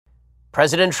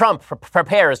President Trump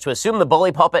prepares to assume the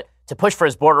bully pulpit to push for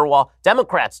his border wall.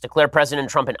 Democrats declare President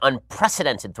Trump an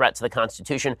unprecedented threat to the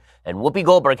Constitution. And Whoopi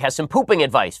Goldberg has some pooping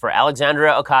advice for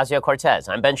Alexandria Ocasio-Cortez.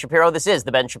 I'm Ben Shapiro. This is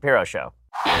The Ben Shapiro Show.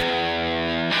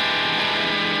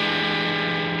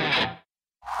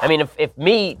 I mean, if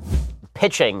me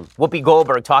pitching Whoopi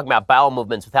Goldberg talking about bowel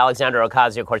movements with Alexandria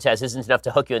Ocasio-Cortez isn't enough to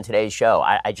hook you in today's show,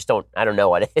 I don't know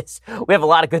what it is. We have a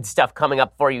lot of good stuff coming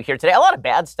up for you here today. A lot of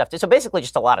bad stuff, too. So basically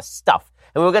just a lot of stuff.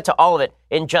 And we'll get to all of it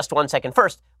in just 1 second.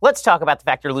 First, let's talk about the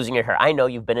fact you're losing your hair. I know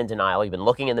you've been in denial. You've been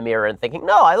looking in the mirror and thinking,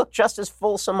 no, I look just as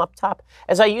fulsome up top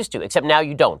as I used to, except now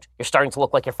you don't. You're starting to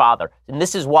look like your father. And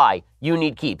this is why you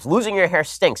need Keeps. Losing your hair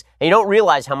stinks, and you don't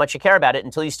realize how much you care about it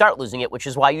until you start losing it, which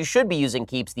is why you should be using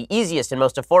Keeps, the easiest and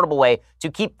most affordable way to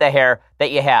keep the hair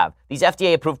that you have. These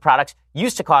FDA-approved products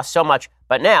used to cost so much,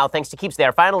 but now, thanks to Keeps, they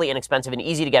are finally inexpensive and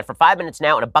easy to get. For 5 minutes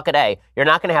now and $1 a day, you're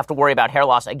not going to have to worry about hair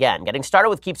loss again. Getting started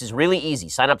with Keeps is really easy.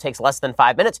 Sign up takes less than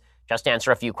 5 minutes. Just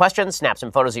answer a few questions, snap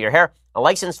some photos of your hair. A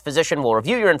licensed physician will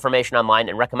review your information online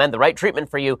and recommend the right treatment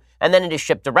for you, and then it is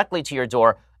shipped directly to your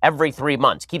door every 3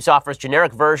 months. Keeps offers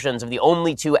generic versions of the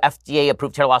only 2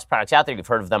 FDA-approved hair loss products out there. You've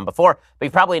heard of them before, but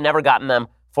you've probably never gotten them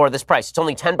for this price. It's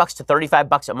only $10 to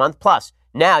 $35 a month. Plus,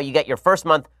 now you get your first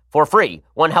month for free.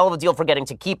 One hell of a deal for getting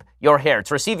to keep your hair.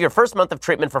 To receive your first month of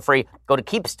treatment for free, go to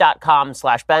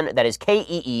keeps.com/Ben. That is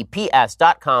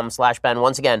KEEPS.com/Ben.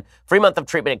 Once again, free month of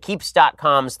treatment at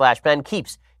keeps.com/Ben.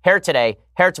 Keeps. Hair today,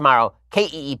 hair tomorrow.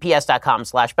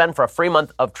 KEEPS.com/Ben for a free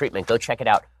month of treatment. Go check it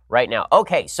out right now.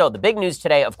 Okay, so the big news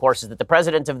today, of course, is that the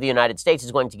President of the United States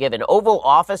is going to give an Oval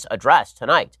Office address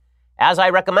tonight, as I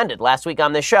recommended last week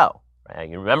on this show.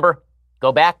 You remember?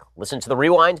 Go back, listen to the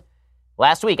rewind.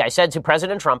 Last week, I said to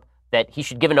President Trump that he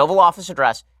should give an Oval Office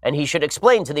address and he should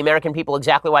explain to the American people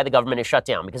exactly why the government is shut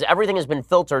down, because everything has been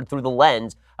filtered through the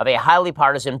lens of a highly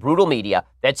partisan, brutal media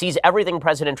that sees everything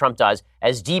President Trump does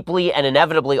as deeply and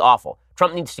inevitably awful.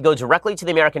 Trump needs to go directly to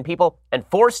the American people and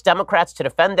force Democrats to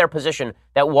defend their position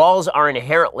that walls are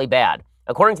inherently bad.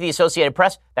 According to the Associated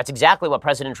Press, that's exactly what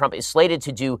President Trump is slated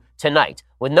to do tonight.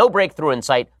 With no breakthrough in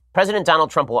sight, President Donald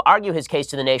Trump will argue his case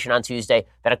to the nation on Tuesday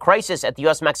that a crisis at the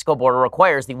U.S.-Mexico border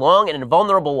requires the long and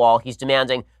invulnerable wall he's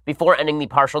demanding before ending the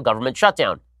partial government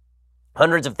shutdown.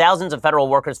 Hundreds of thousands of federal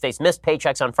workers face missed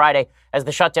paychecks on Friday as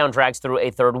the shutdown drags through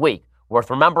a third week. Worth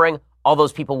remembering, all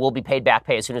those people will be paid back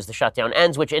pay as soon as the shutdown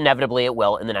ends, which inevitably it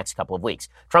will in the next couple of weeks.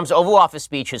 Trump's Oval Office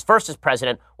speech, his first as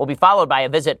president, will be followed by a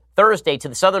visit Thursday to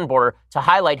the southern border to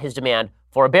highlight his demand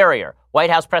for a barrier. White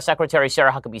House Press Secretary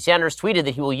Sarah Huckabee Sanders tweeted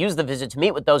that he will use the visit to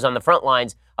meet with those on the front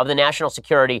lines of the national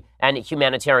security and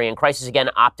humanitarian crisis. Again,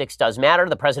 optics does matter.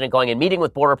 The president going and meeting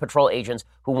with Border Patrol agents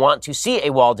who want to see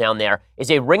a wall down there is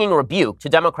a ringing rebuke to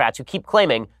Democrats who keep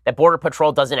claiming that Border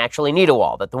Patrol doesn't actually need a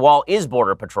wall, that the wall is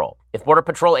Border Patrol. If Border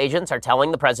Patrol agents are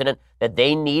telling the president that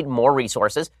they need more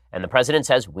resources, and the president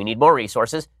says we need more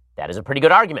resources, that is a pretty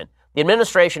good argument. The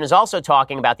administration is also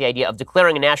talking about the idea of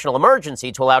declaring a national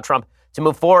emergency to allow Trump to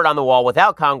move forward on the wall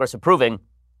without Congress approving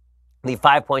the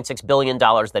 $5.6 billion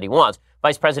that he wants.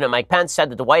 Vice President Mike Pence said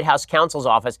that the White House counsel's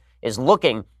office is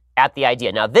looking at the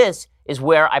idea. Now, this is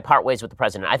where I part ways with the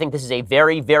president. I think this is a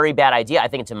very, very bad idea. I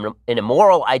think it's an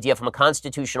immoral idea from a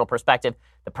constitutional perspective.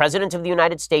 The president of the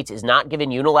United States is not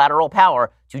given unilateral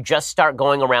power to just start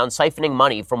going around siphoning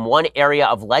money from one area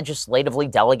of legislatively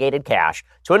delegated cash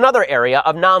to another area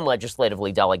of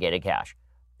non-legislatively delegated cash.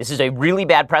 This is a really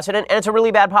bad precedent, and it's a really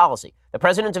bad policy. The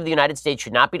president of the United States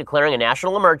should not be declaring a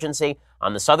national emergency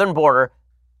on the southern border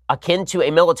akin to a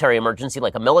military emergency,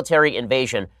 like a military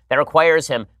invasion that requires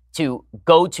him to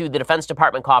go to the Defense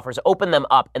Department coffers, open them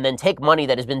up, and then take money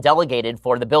that has been delegated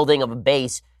for the building of a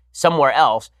base somewhere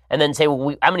else, and then say,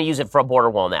 well, I'm going to use it for a border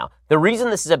wall now. The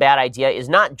reason this is a bad idea is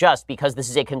not just because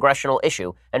this is a congressional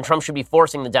issue, and Trump should be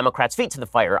forcing the Democrats' feet to the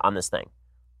fire on this thing.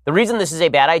 The reason this is a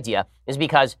bad idea is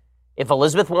because if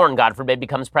Elizabeth Warren, God forbid,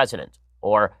 becomes president,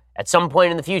 or at some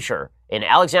point in the future,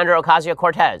 Alexandria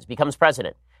Ocasio-Cortez becomes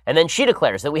president, and then she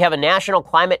declares that we have a national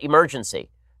climate emergency,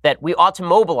 that we ought to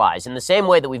mobilize in the same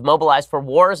way that we've mobilized for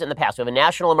wars in the past. We have a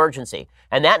national emergency,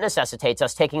 and that necessitates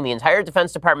us taking the entire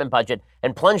Defense Department budget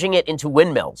and plunging it into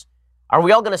windmills. Are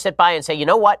we all going to sit by and say, you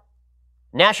know what?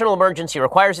 National emergency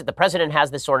requires it. The president has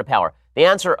this sort of power. The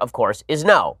answer, of course, is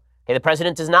no. Okay, the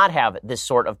president does not have this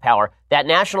sort of power. That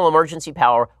national emergency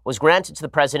power was granted to the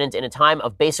president in a time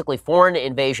of basically foreign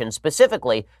invasion,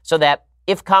 specifically so that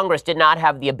if Congress did not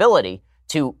have the ability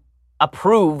to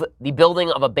approve the building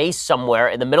of a base somewhere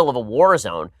in the middle of a war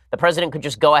zone, the president could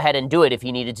just go ahead and do it if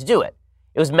he needed to do it.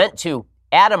 It was meant to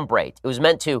adumbrate. It was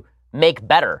meant to make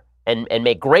better and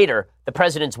make greater the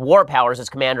president's war powers as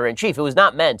commander-in-chief. It was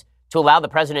not meant to allow the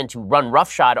president to run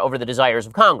roughshod over the desires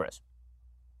of Congress.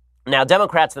 Now,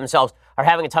 Democrats themselves are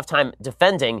having a tough time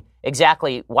defending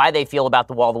exactly why they feel about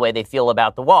the wall the way they feel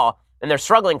about the wall, and they're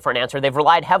struggling for an answer. They've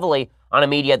relied heavily on a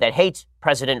media that hates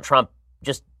President Trump,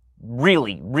 just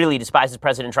really, really despises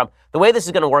President Trump. The way this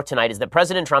is going to work tonight is that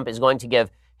President Trump is going to give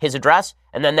his address,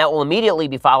 and then that will immediately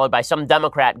be followed by some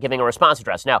Democrat giving a response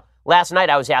address. Now, last night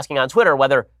I was asking on Twitter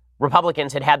whether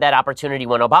Republicans had that opportunity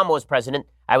when Obama was president.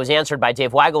 I was answered by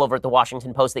Dave Weigel over at the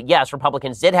Washington Post that yes,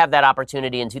 Republicans did have that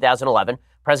opportunity in 2011.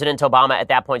 President Obama at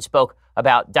that point spoke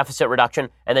about deficit reduction,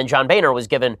 and then John Boehner was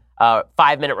given a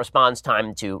 5-minute response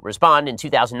time to respond. In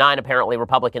 2009, apparently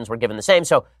Republicans were given the same,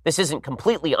 so this isn't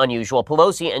completely unusual.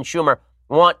 Pelosi and Schumer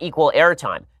want equal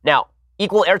airtime. Now,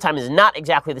 equal airtime is not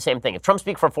exactly the same thing. If Trump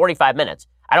speaks for 45 minutes,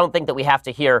 I don't think that we have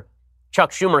to hear Chuck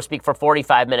Schumer speak for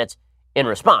 45 minutes in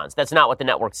response. That's not what the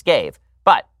networks gave.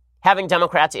 But having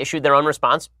Democrats issue their own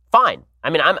response, fine. I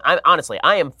mean, I'm honestly,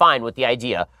 I am fine with the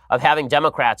idea of having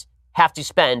Democrats have to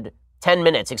spend 10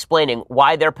 minutes explaining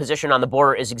why their position on the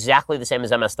border is exactly the same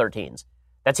as MS-13's.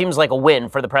 That seems like a win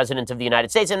for the president of the United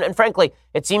States. And frankly,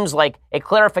 it seems like a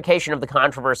clarification of the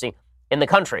controversy in the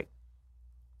country.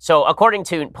 So according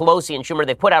to Pelosi and Schumer,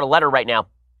 they put out a letter right now.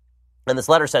 And this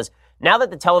letter says, now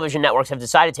that the television networks have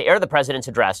decided to air the president's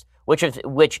address, which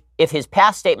if his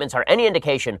past statements are any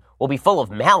indication, will be full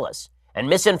of malice and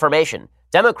misinformation,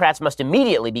 Democrats must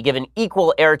immediately be given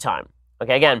equal airtime.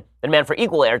 Okay, again, the demand for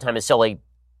equal airtime is silly.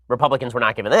 Republicans were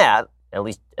not given that, at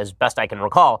least as best I can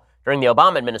recall, during the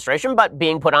Obama administration, but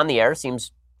being put on the air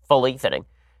seems fully fitting.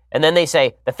 And then they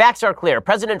say, the facts are clear.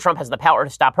 President Trump has the power to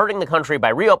stop hurting the country by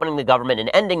reopening the government and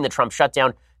ending the Trump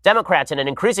shutdown. Democrats and an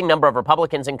increasing number of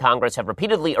Republicans in Congress have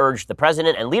repeatedly urged the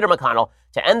president and Leader McConnell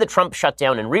to end the Trump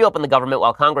shutdown and reopen the government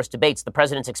while Congress debates the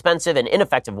president's expensive and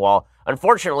ineffective wall.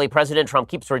 Unfortunately, President Trump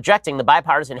keeps rejecting the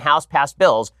bipartisan House-passed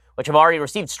bills, which have already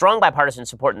received strong bipartisan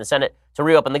support in the Senate, to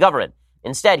reopen the government.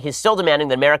 Instead, he's still demanding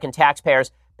that American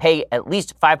taxpayers pay at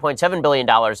least $5.7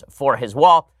 billion for his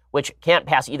wall, which can't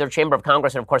pass either chamber of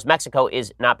Congress, and of course Mexico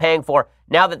is not paying for.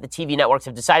 Now that the TV networks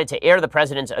have decided to air the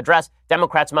president's address,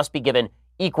 Democrats must be given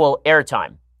equal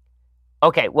airtime.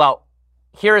 Okay, well,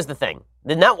 here's the thing.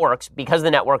 The networks, because the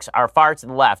networks are far to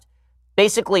the left,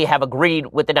 basically have agreed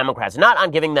with the Democrats, not on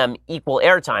giving them equal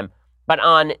airtime, but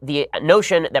on the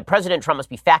notion that President Trump must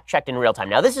be fact-checked in real time.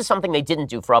 Now, this is something they didn't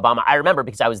do for Obama. I remember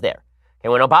because I was there. Okay,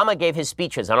 when Obama gave his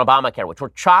speeches on Obamacare, which were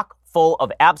chock full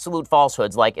of absolute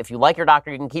falsehoods, like if you like your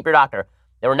doctor, you can keep your doctor,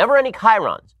 there were never any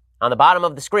chyrons on the bottom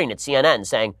of the screen at CNN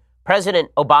saying, President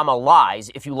Obama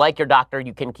lies, if you like your doctor,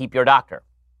 you can keep your doctor.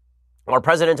 Or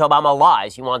President Obama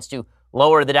lies, he wants to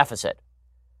lower the deficit.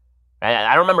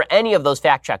 I don't remember any of those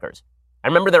fact checkers. I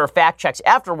remember there were fact checks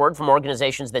afterward from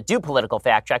organizations that do political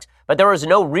fact checks, but there was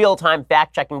no real-time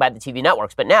fact checking by the TV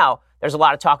networks. But now there's a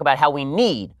lot of talk about how we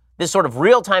need this sort of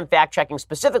real-time fact-checking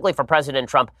specifically for President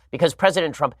Trump because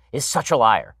President Trump is such a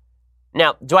liar.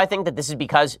 Now, do I think that this is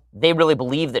because they really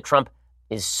believe that Trump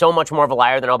is so much more of a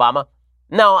liar than Obama?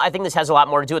 No, I think this has a lot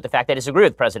more to do with the fact that I disagree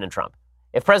with President Trump.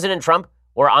 If President Trump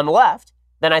were on the left,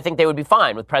 then I think they would be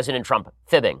fine with President Trump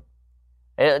fibbing.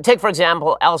 Take, for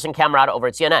example, Alisyn Camerota over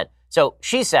at CNN. So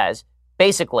she says,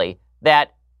 basically,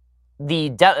 that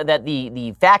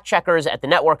the fact-checkers at the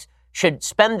networks should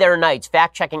spend their nights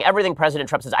fact-checking everything President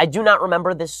Trump says. I do not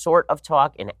remember this sort of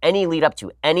talk in any lead-up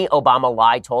to any Obama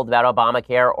lie told about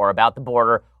Obamacare or about the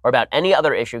border or about any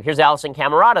other issue. Here's Alisyn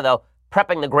Camerota, though,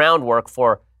 prepping the groundwork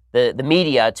for the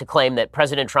media to claim that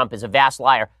President Trump is a vast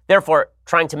liar, therefore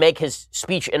trying to make his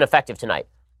speech ineffective tonight.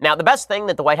 Now, the best thing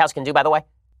that the White House can do, by the way,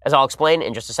 as I'll explain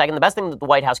in just a second, the best thing that the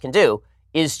White House can do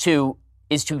is to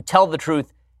tell the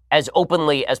truth as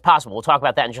openly as possible. We'll talk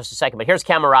about that in just a second. But here's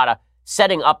Camerota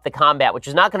setting up the combat, which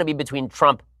is not going to be between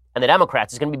Trump and the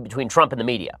Democrats. It's going to be between Trump and the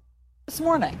media. This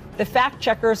morning, the fact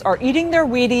checkers are eating their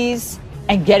Wheaties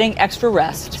and getting extra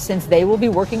rest since they will be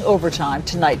working overtime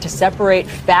tonight to separate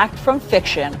fact from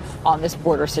fiction on this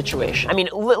border situation. I mean,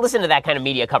 listen to that kind of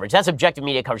media coverage. That's objective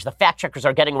media coverage. The fact checkers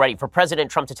are getting ready for President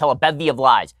Trump to tell a bevy of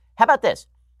lies. How about this?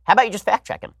 How about you just fact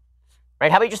check him?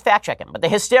 Right? How about you just fact check him? But the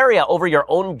hysteria over your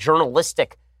own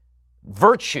journalistic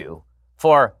virtue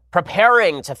for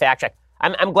preparing to fact check.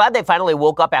 I'm glad they finally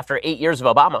woke up after 8 years of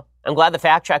Obama. I'm glad the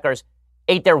fact checkers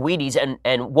ate their Wheaties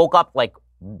and woke up like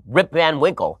Rip Van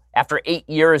Winkle after 8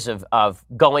 years of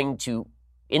going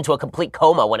into a complete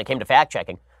coma when it came to fact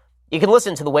checking. You can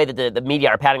listen to the way that the media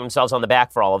are patting themselves on the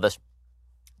back for all of this.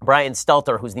 Brian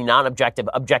Stelter, who's the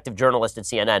objective journalist at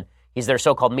CNN, he's their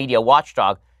so-called media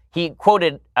watchdog. He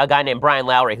quoted a guy named Brian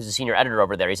Lowry, who's a senior editor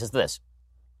over there. He says this: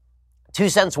 2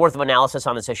 cents worth of analysis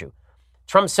on this issue.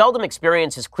 Trump seldom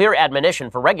experiences clear admonition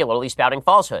for regularly spouting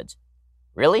falsehoods.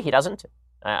 Really? He doesn't?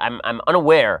 I'm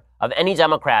unaware of any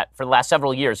Democrat for the last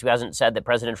several years who hasn't said that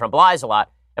President Trump lies a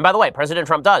lot. And by the way, President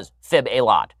Trump does fib a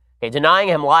lot. Okay, denying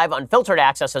him live, unfiltered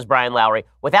access, says Brian Lowry,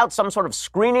 without some sort of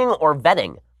screening or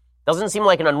vetting doesn't seem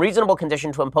like an unreasonable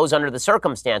condition to impose under the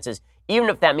circumstances, even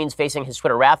if that means facing his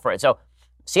Twitter wrath for it. So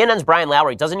CNN's Brian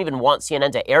Lowry doesn't even want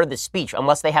CNN to air this speech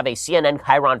unless they have a CNN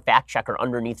Chiron fact checker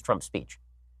underneath Trump's speech.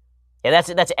 Yeah,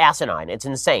 that's asinine. It's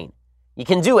insane. You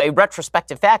can do a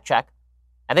retrospective fact check.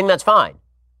 I think that's fine.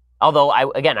 Although,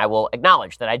 I will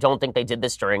acknowledge that I don't think they did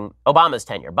this during Obama's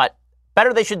tenure. But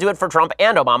better they should do it for Trump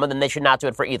and Obama than they should not do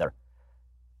it for either.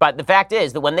 But the fact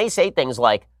is that when they say things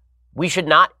like, we should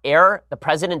not air the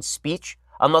president's speech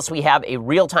unless we have a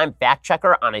real-time fact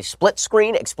checker on a split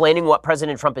screen explaining what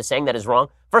President Trump is saying that is wrong.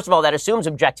 First of all, that assumes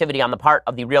objectivity on the part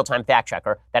of the real-time fact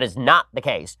checker. That is not the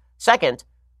case. Second,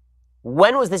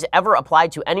 when was this ever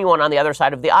applied to anyone on the other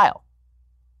side of the aisle?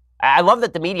 I love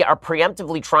that the media are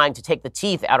preemptively trying to take the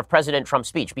teeth out of President Trump's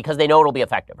speech because they know it'll be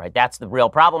effective, right? That's the real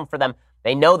problem for them.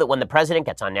 They know that when the president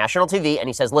gets on national TV and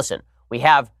he says, listen, we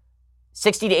have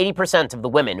 60 to 80% of the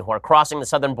women who are crossing the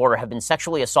southern border have been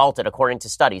sexually assaulted, according to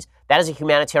studies. That is a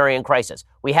humanitarian crisis.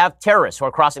 We have terrorists who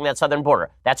are crossing that southern border.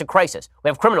 That's a crisis. We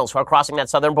have criminals who are crossing that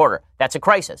southern border. That's a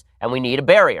crisis. And we need a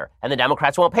barrier. And the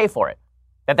Democrats won't pay for it.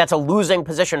 That's a losing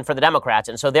position for the Democrats.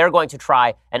 And so they're going to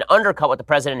try and undercut what the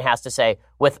president has to say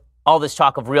with all this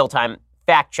talk of real-time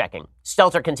fact-checking.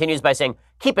 Stelter continues by saying,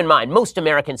 keep in mind, most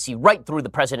Americans see right through the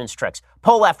president's tricks.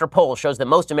 Poll after poll shows that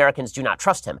most Americans do not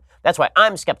trust him. That's why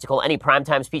I'm skeptical any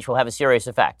primetime speech will have a serious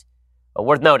effect. But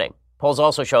worth noting, polls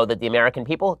also show that the American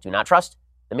people do not trust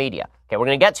the media. Okay, we're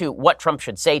going to get to what Trump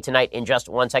should say tonight in just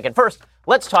 1 second. First,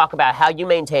 let's talk about how you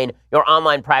maintain your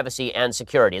online privacy and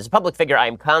security. As a public figure, I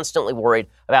am constantly worried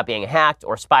about being hacked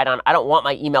or spied on. I don't want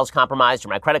my emails compromised or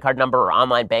my credit card number or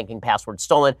online banking password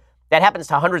stolen. That happens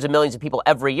to hundreds of millions of people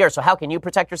every year. So how can you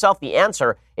protect yourself? The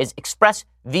answer is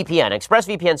ExpressVPN.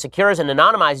 ExpressVPN secures and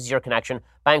anonymizes your connection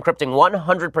by encrypting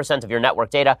 100% of your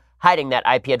network data, hiding that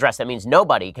IP address. That means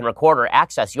nobody can record or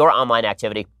access your online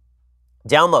activity.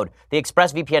 Download the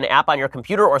ExpressVPN app on your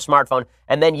computer or smartphone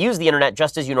and then use the internet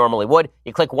just as you normally would.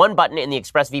 You click one button in the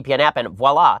ExpressVPN app and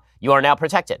voila, you are now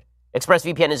protected.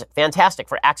 ExpressVPN is fantastic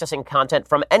for accessing content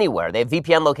from anywhere. They have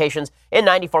VPN locations in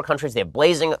 94 countries. They have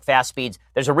blazing fast speeds.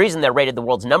 There's a reason they're rated the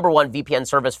world's #1 VPN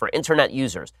service for internet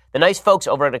users. The nice folks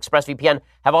over at ExpressVPN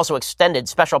have also extended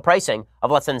special pricing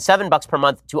of less than $7 per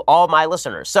month to all my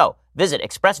listeners. So visit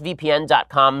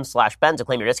expressvpn.com/Ben to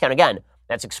claim your discount. Again,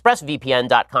 that's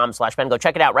expressvpn.com/Ben. Go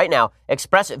check it out right now.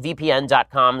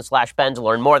 expressvpn.com/Ben to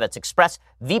learn more. That's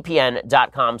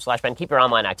expressvpn.com/Ben. Keep your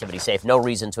online activity safe. No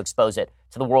reason to expose it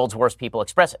to the world's worst people.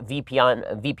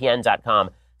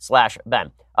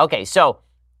 expressvpn.com/Ben. Okay, so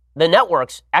the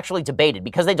networks actually debated,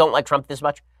 because they don't like Trump this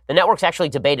much, the networks actually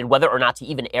debated whether or not to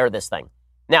even air this thing.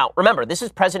 Now, remember, this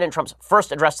is President Trump's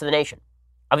first address to the nation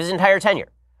of his entire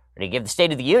tenure. He gave the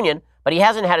State of the Union, but he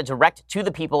hasn't had a direct to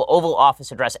the people Oval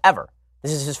Office address ever.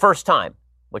 This is his first time,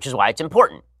 which is why it's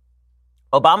important.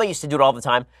 Obama used to do it all the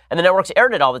time, and the networks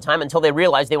aired it all the time until they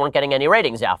realized they weren't getting any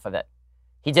ratings off of it.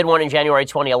 He did one in January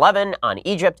 2011 on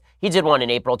Egypt. He did one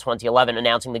in April 2011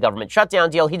 announcing the government shutdown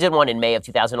deal. He did one in May of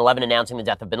 2011 announcing the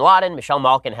death of bin Laden. Michelle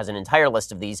Malkin has an entire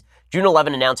list of these. June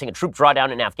 11 announcing a troop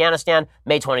drawdown in Afghanistan.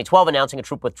 May 2012 announcing a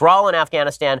troop withdrawal in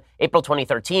Afghanistan. April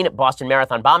 2013, Boston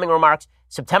Marathon bombing remarks.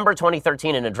 September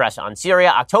 2013, an address on Syria.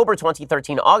 October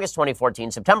 2013, August 2014,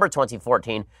 September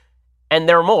 2014. And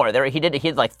there are more. He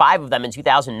did like 5 of them in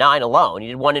 2009 alone. He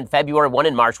did one in February, one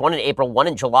in March, one in April, one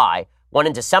in July, one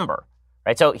in December.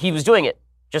 Right? So he was doing it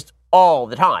just all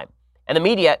the time. And the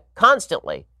media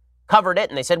constantly covered it,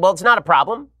 and they said, well, it's not a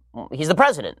problem. He's the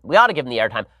president. We ought to give him the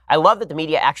airtime. I love that the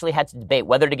media actually had to debate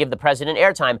whether to give the president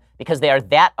airtime because they are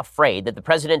that afraid that the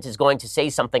president is going to say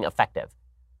something effective.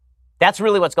 That's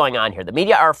really what's going on here. The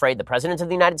media are afraid the president of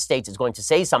the United States is going to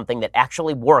say something that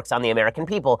actually works on the American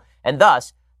people, and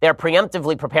thus they're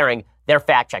preemptively preparing their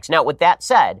fact checks. Now, with that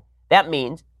said, that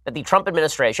means that the Trump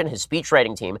administration, his speech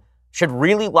writing team, should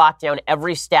really lock down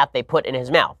every stat they put in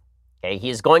his mouth. Okay, he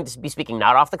is going to be speaking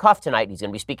not off the cuff tonight. He's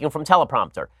going to be speaking from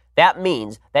teleprompter. That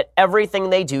means that everything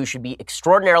they do should be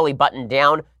extraordinarily buttoned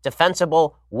down,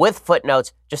 defensible, with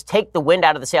footnotes. Just take the wind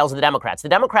out of the sails of the Democrats. The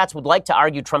Democrats would like to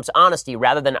argue Trump's honesty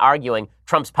rather than arguing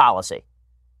Trump's policy.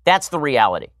 That's the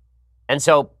reality. And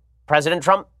so President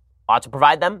Trump ought to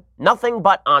provide them nothing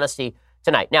but honesty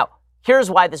tonight. Now, here's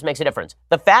why this makes a difference.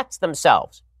 The facts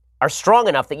themselves are strong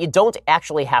enough that you don't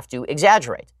actually have to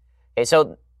exaggerate. Okay,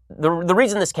 so the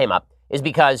reason this came up is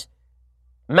because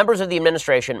members of the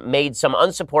administration made some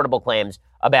unsupportable claims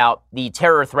about the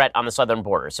terror threat on the southern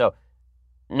border. So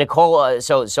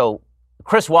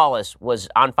Chris Wallace was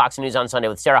on Fox News on Sunday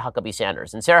with Sarah Huckabee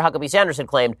Sanders. And Sarah Huckabee Sanders had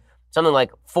claimed something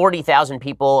like 40,000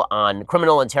 people on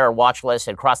criminal and terror watch lists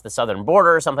had crossed the southern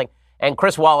border or something. And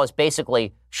Chris Wallace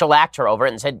basically shellacked her over it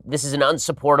and said, this is an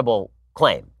unsupportable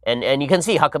claim. And you can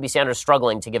see Huckabee Sanders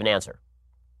struggling to give an answer.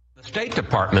 The State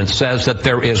Department says that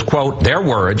there is, quote, their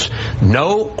words,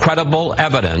 no credible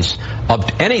evidence of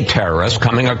any terrorists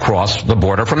coming across the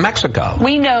border from Mexico.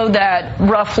 We know that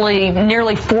roughly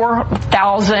nearly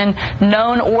 4,000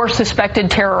 known or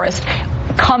suspected terrorists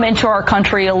come into our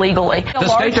country illegally. The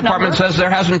State Department says there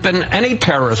hasn't been any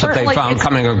terrorists that they found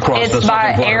coming across the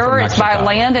southern border from Mexico. It's by air, it's by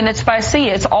land, and it's by sea.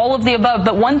 It's all of the above.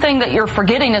 But one thing that you're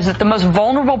forgetting is that the most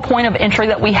vulnerable point of entry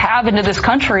that we have into this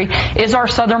country is our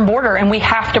southern border, and we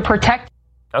have to protect.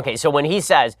 Okay, so when you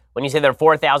say there are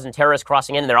 4,000 terrorists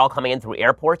crossing in and they're all coming in through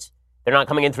airports, they're not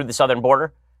coming in through the southern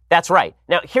border, that's right.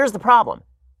 Now, here's the problem.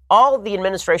 All the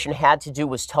administration had to do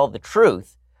was tell the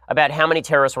truth about how many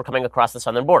terrorists were coming across the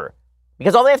southern border.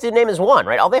 Because all they have to name is one,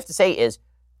 right? All they have to say is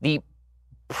the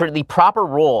proper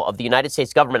role of the United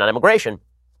States government on immigration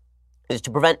is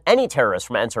to prevent any terrorists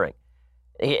from entering.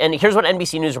 And here's what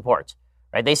NBC News reports,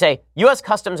 right? They say U.S.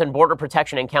 Customs and Border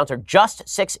Protection encountered just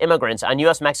 6 immigrants on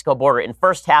U.S.-Mexico border in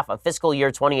first half of fiscal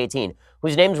year 2018,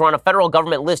 whose names were on a federal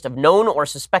government list of known or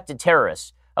suspected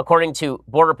terrorists, according to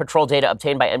Border Patrol data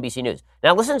obtained by NBC News.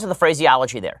 Now listen to the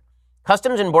phraseology there.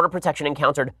 Customs and Border Protection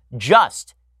encountered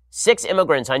just 6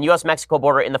 immigrants on U.S.-Mexico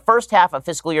border in the first half of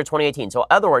fiscal year 2018. So in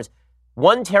other words,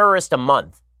 1 terrorist a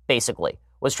month, basically,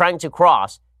 was trying to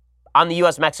cross on the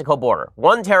U.S.-Mexico border.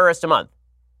 1 terrorist a month.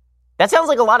 That sounds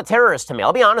like a lot of terrorists to me.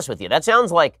 I'll be honest with you. That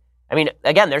sounds like,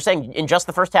 again, they're saying in just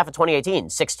the first half of 2018,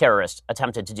 6 terrorists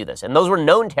attempted to do this. And those were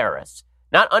known terrorists,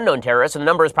 not unknown terrorists, and the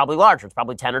number is probably larger. It's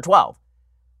probably 10 or 12.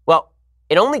 Well,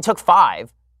 it only took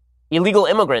 5 illegal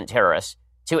immigrant terrorists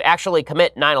to actually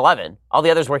commit 9/11. All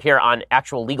the others were here on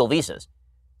actual legal visas.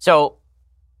 So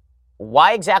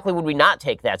why exactly would we not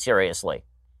take that seriously?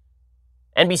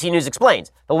 NBC News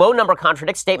explains, the low number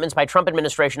contradicts statements by Trump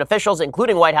administration officials,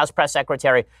 including White House Press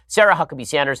Secretary Sarah Huckabee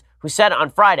Sanders, who said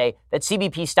on Friday that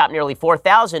CBP stopped nearly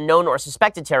 4,000 known or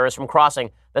suspected terrorists from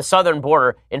crossing the southern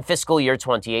border in fiscal year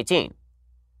 2018.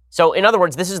 So, in other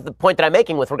words, this is the point that I'm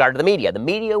making with regard to the media. The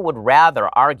media would rather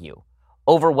argue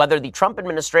over whether the Trump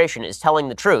administration is telling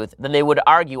the truth than they would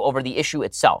argue over the issue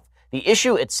itself. The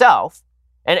issue itself,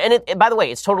 and by the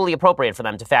way, it's totally appropriate for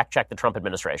them to fact-check the Trump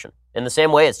administration. In the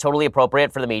same way, it's totally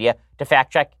appropriate for the media to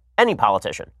fact-check any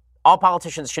politician. All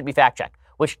politicians should be fact-checked,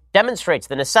 which demonstrates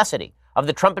the necessity of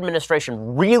the Trump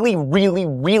administration really, really,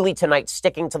 really tonight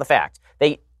sticking to the facts.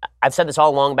 I've said this all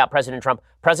along about President Trump.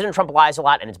 President Trump lies a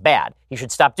lot, and it's bad. He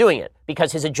should stop doing it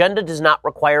because his agenda does not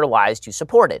require lies to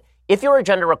support it. If your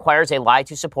agenda requires a lie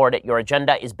to support it, your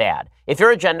agenda is bad. If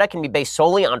your agenda can be based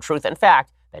solely on truth and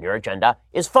fact, then your agenda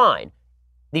is fine.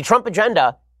 The Trump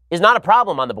agenda is not a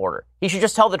problem on the border. He should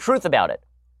just tell the truth about it.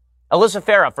 Alyssa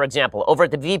Farah, for example, over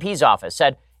at the VP's office,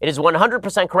 said it is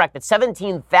 100% correct that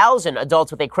 17,000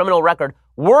 adults with a criminal record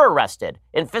were arrested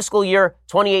in fiscal year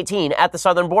 2018 at the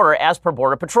southern border as per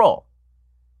Border Patrol.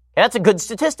 And that's a good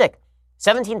statistic.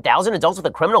 17,000 adults with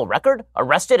a criminal record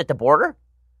arrested at the border?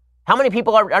 How many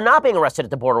people are not being arrested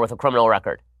at the border with a criminal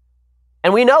record?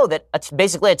 And we know that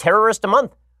basically a terrorist a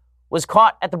month was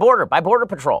caught at the border by Border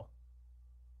Patrol.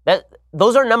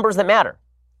 Those are numbers that matter.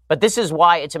 But this is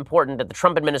why it's important that the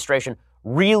Trump administration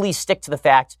really stick to the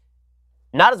facts,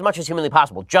 not as much as humanly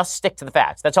possible, just stick to the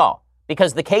facts. That's all.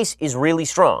 Because the case is really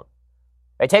strong.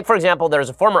 Right? Take, for example, there's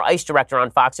a former ICE director on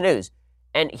Fox News,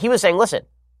 and he was saying, listen,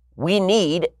 we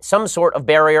need some sort of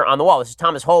barrier on the wall. This is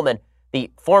Thomas Hollman,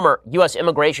 the former U.S.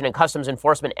 Immigration and Customs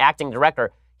Enforcement acting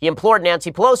director. He implored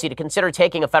Nancy Pelosi to consider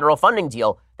taking a federal funding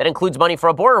deal that includes money for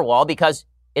a border wall because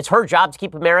it's her job to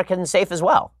keep Americans safe as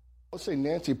well. I'll say,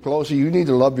 Nancy Pelosi, you need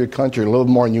to love your country a little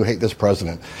more than you hate this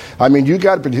president. I mean,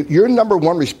 your number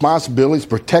one responsibility is to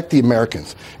protect the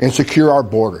Americans and secure our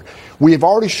border. We have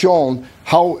already shown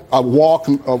how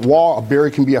a barrier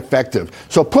can be effective.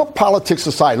 So put politics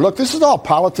aside. Look, this is all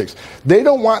politics. They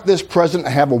don't want this president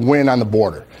to have a win on the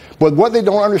border. But what they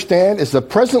don't understand is the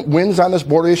president wins on this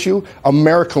border issue,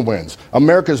 America wins.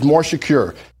 America is more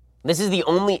secure. This is the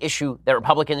only issue that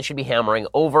Republicans should be hammering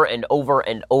over and over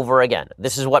and over again.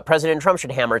 This is what President Trump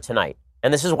should hammer tonight.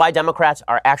 And this is why Democrats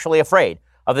are actually afraid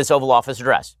of this Oval Office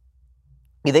address.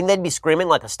 You think they'd be screaming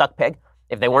like a stuck pig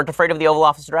if they weren't afraid of the Oval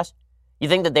Office address? You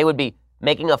think that they would be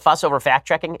making a fuss over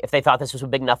fact-checking if they thought this was a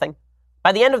big nothing?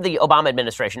 By the end of the Obama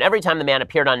administration, every time the man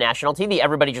appeared on national TV,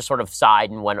 everybody just sort of sighed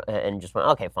and just went,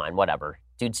 okay, fine, whatever.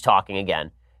 Dude's talking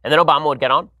again. And then Obama would get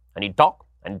on, and he'd talk,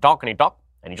 and he'd talk, and he'd talk.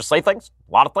 And he'd just say things,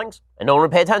 a lot of things, and no one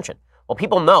would pay attention. Well,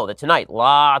 people know that tonight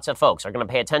lots of folks are going to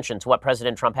pay attention to what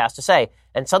President Trump has to say,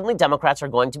 and suddenly Democrats are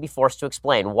going to be forced to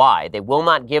explain why they will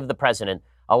not give the president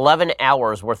 11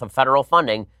 hours worth of federal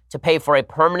funding to pay for a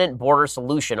permanent border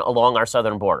solution along our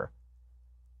southern border.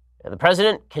 Now, the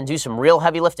president can do some real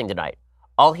heavy lifting tonight.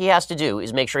 All he has to do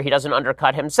is make sure he doesn't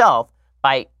undercut himself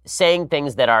by saying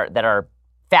things that are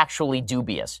factually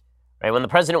dubious. Right? When the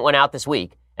president went out this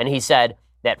week and he said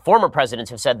that former presidents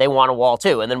have said they want a wall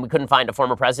too, and then we couldn't find a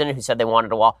former president who said they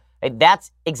wanted a wall.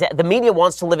 That's the media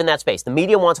wants to live in that space. The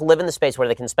media wants to live in the space where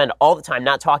they can spend all the time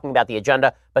not talking about the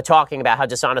agenda, but talking about how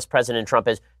dishonest President Trump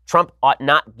is. Trump ought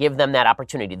not give them that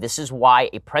opportunity. This is why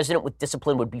a president with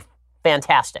discipline would be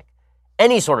fantastic.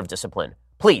 Any sort of discipline,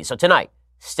 please. So tonight,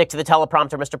 stick to the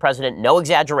teleprompter, Mr. President. No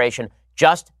exaggeration.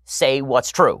 Just say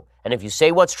what's true. And if you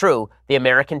say what's true, the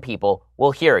American people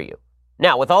will hear you.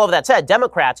 Now, with all of that said,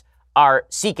 Democrats are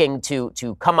seeking to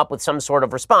come up with some sort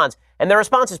of response, and their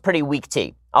response is pretty weak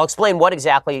tea. I'll explain what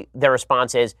exactly their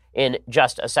response is in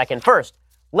just a second. First,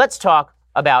 let's talk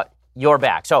about your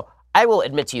back. So I will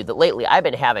admit to you that lately I've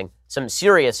been having some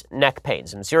serious neck pain,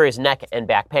 some serious neck and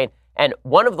back pain, and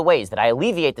one of the ways that I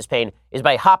alleviate this pain is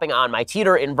by hopping on my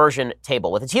teeter inversion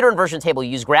table. With a teeter inversion table,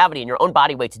 you use gravity and your own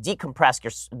body weight to decompress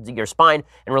your spine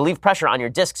and relieve pressure on your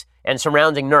discs and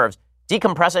surrounding nerves.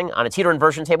 Decompressing on a teeter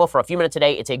inversion table for a few minutes a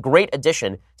day, it's a great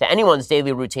addition to anyone's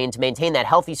daily routine to maintain that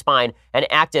healthy spine and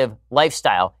active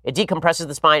lifestyle. It decompresses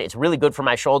the spine. It's really good for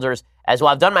my shoulders. As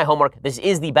well, I've done my homework. This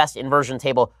is the best inversion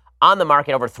table on the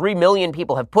market. Over 3 million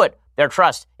people have put their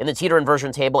trust in the teeter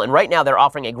inversion table, and right now they're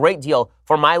offering a great deal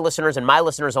for my listeners and my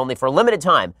listeners only. For a limited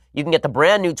time, you can get the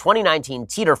brand new 2019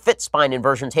 Teeter Fit Spine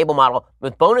Inversion Table model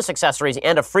with bonus accessories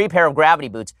and a free pair of gravity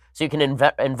boots, so you can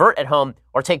invert at home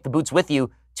or take the boots with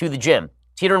you to the gym.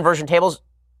 Teeter inversion tables,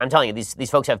 I'm telling you,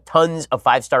 these folks have tons of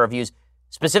 5-star reviews,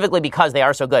 specifically because they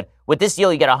are so good. With this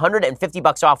deal, you get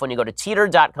 $150 off when you go to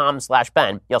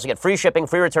teeter.com/Ben. You also get free shipping,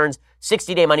 free returns,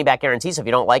 60-day money-back guarantee. So if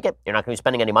you don't like it, you're not going to be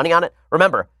spending any money on it.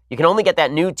 Remember, you can only get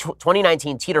that new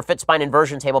 2019 Teeter Fit Spine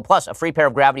Inversion Table plus a free pair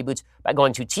of gravity boots by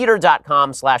going to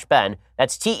teeter.com/Ben.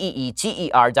 That's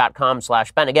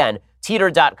teeter.com/Ben. Again,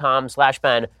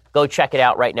 teeter.com/Ben. Go check it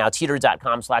out right now,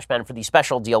 teeter.com/Ben for the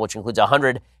special deal, which includes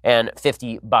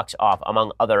 $150 off,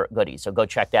 among other goodies. So go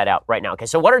check that out right now. Okay,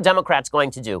 so what are Democrats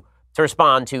going to do to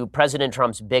respond to President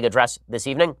Trump's big address this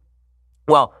evening?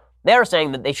 Well, they're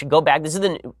saying that they should go back. This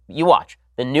is you watch.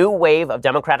 The new wave of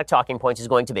Democratic talking points is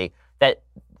going to be that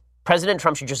President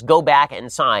Trump should just go back and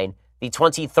sign the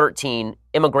 2013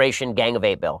 Immigration Gang of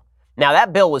Eight bill. Now,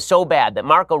 that bill was so bad that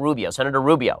Marco Rubio, Senator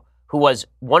Rubio, who was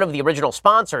one of the original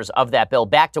sponsors of that bill,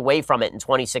 backed away from it in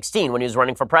 2016 when he was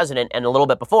running for president, and a little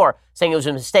bit before, saying it was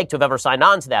a mistake to have ever signed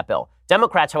on to that bill.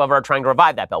 Democrats, however, are trying to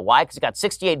revive that bill. Why? Because it got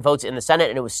 68 votes in the Senate,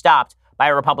 and it was stopped by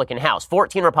a Republican House.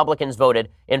 14 Republicans voted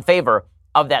in favor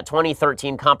of that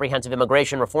 2013 Comprehensive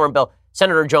Immigration Reform Bill.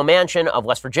 Senator Joe Manchin of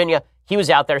West Virginia, he was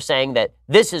out there saying that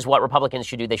this is what Republicans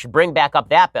should do. They should bring back up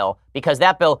that bill because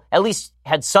that bill at least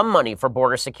had some money for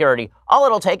border security. All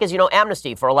it'll take is,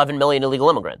 amnesty for 11 million illegal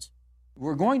immigrants.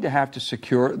 We're going to have to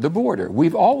secure the border.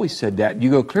 We've always said that.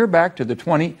 You go clear back to the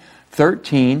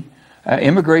 2013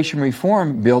 immigration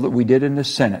reform bill that we did in the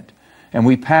Senate. And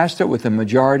we passed it with a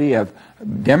majority of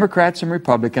Democrats and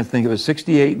Republicans. I think it was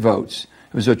 68 votes.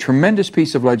 It was a tremendous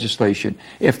piece of legislation.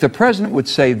 If the president would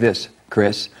say this,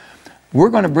 Chris, we're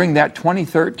going to bring that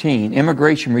 2013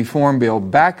 immigration reform bill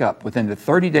back up within the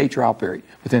 30-day trial period.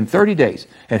 Within 30 days,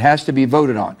 it has to be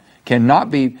voted on. Cannot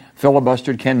be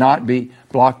filibustered, cannot be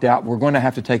blocked out. We're going to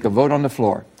have to take a vote on the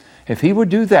floor. If he would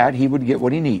do that, he would get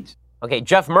what he needs. Okay,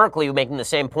 Jeff Merkley making the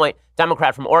same point,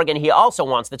 Democrat from Oregon. He also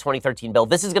wants the 2013 bill.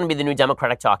 This is going to be the new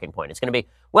Democratic talking point. It's going to be,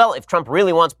 well, if Trump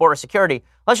really wants border security,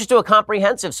 let's just do a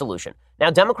comprehensive solution.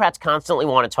 Now, Democrats constantly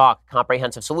want to talk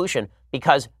comprehensive solution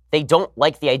because they don't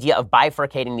like the idea of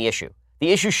bifurcating the issue.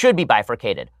 The issue should be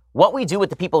bifurcated. What we do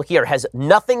with the people here has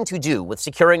nothing to do with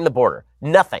securing the border.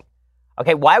 Nothing.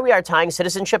 Okay, why we are tying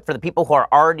citizenship for the people who are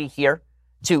already here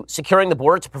to securing the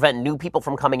border to prevent new people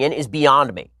from coming in is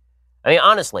beyond me. I mean,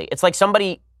 honestly, it's like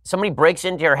somebody breaks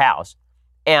into your house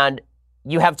and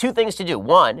you have two things to do.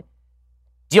 One,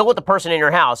 deal with the person in your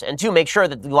house, and two, make sure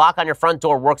that the lock on your front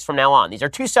door works from now on. These are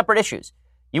two separate issues.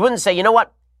 You wouldn't say, you know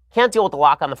what? Can't deal with the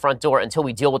lock on the front door until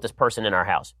we deal with this person in our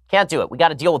house. Can't do it. We got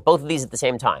to deal with both of these at the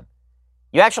same time.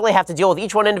 You actually have to deal with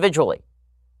each one individually.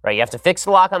 Right, you have to fix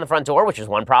the lock on the front door, which is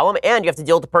one problem, and you have to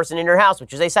deal with the person in your house,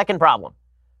 which is a second problem.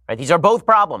 Right, these are both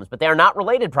problems, but they are not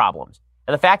related problems.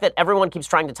 And the fact that everyone keeps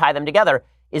trying to tie them together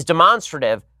is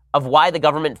demonstrative of why the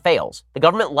government fails. The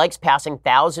government likes passing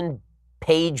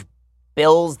 1,000-page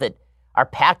bills that are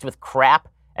packed with crap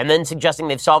and then suggesting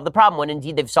they've solved the problem when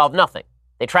indeed they've solved nothing.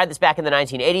 They tried this back in the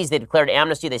 1980s. They declared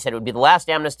amnesty. They said it would be the last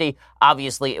amnesty.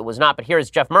 Obviously, it was not. But here is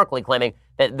Jeff Merkley claiming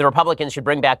that the Republicans should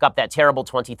bring back up that terrible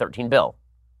 2013 bill.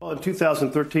 Well, in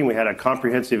 2013, we had a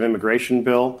comprehensive immigration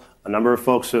bill. A number of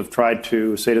folks have tried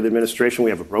to say to the administration, we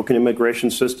have a broken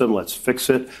immigration system. Let's fix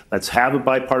it. Let's have a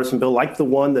bipartisan bill like the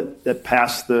one that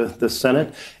passed the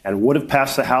Senate and would have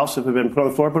passed the House if it had been put on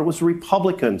the floor. But it was the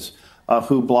Republicans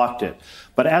who blocked it.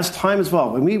 But as time has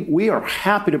evolved, we are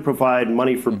happy to provide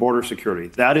money for border security.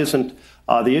 That isn't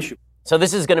the issue. So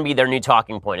this is going to be their new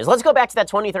talking point. Is let's go back to that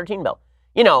 2013 bill.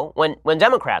 You know, when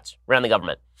Democrats ran the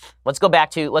government, let's go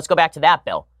back to that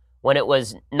bill when it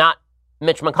was not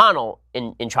Mitch McConnell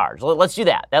in charge. Let's do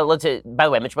that. By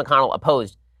the way, Mitch McConnell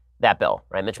opposed that bill,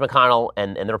 right? Mitch McConnell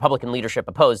and the Republican leadership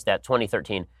opposed that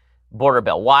 2013 border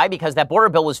bill. Why? Because that border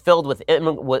bill was filled with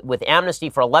amnesty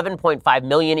for 11.5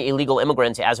 million illegal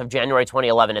immigrants as of January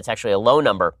 2011. It's actually a low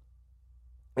number.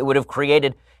 It would have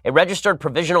created a registered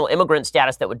provisional immigrant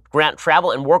status that would grant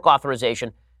travel and work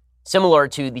authorization similar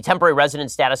to the temporary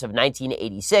resident status of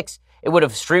 1986. It would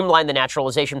have streamlined the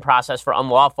naturalization process for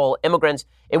unlawful immigrants.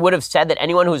 It would have said that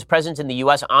anyone who is present in the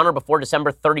U.S. on or before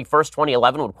December 31st,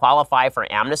 2011 would qualify for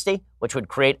amnesty, which would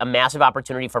create a massive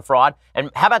opportunity for fraud. And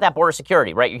how about that border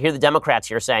security, right? You hear the Democrats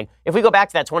here saying, if we go back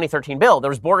to that 2013 bill, there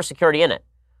was border security in it.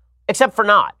 Except for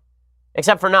not.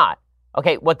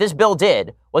 Okay, what this bill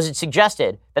did was it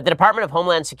suggested that the Department of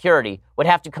Homeland Security would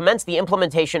have to commence the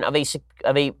implementation of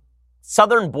a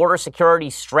southern border security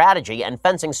strategy and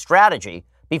fencing strategy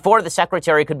before the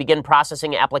secretary could begin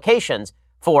processing applications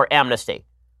for amnesty.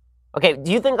 Okay,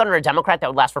 do you think under a Democrat that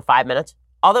would last for 5 minutes?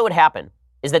 All that would happen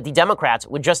is that the Democrats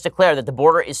would just declare that the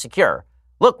border is secure.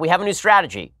 Look, we have a new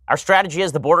strategy. Our strategy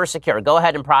is the border is secure. Go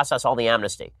ahead and process all the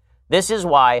amnesty. This is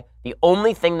why the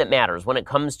only thing that matters when it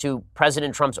comes to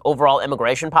President Trump's overall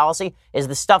immigration policy is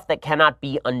the stuff that cannot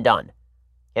be undone.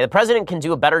 Okay, the president can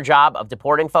do a better job of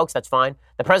deporting folks. That's fine.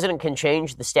 The president can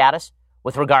change the status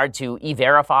with regard to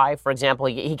E-Verify, for example.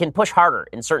 He can push harder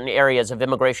in certain areas of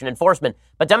immigration enforcement,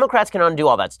 but Democrats can undo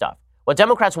all that stuff. What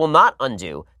Democrats will not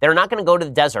undo, they're not going to go to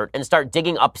the desert and start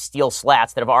digging up steel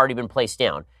slats that have already been placed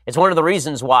down. It's one of the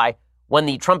reasons why when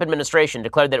the Trump administration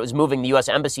declared that it was moving the U.S.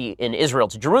 Embassy in Israel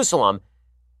to Jerusalem,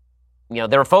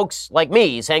 there were folks like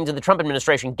me saying to the Trump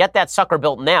administration, get that sucker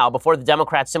built now before the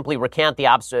Democrats simply recant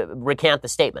the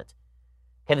statement.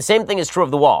 Okay, the same thing is true of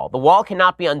the wall. The wall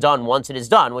cannot be undone once it is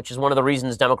done, which is one of the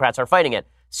reasons Democrats are fighting it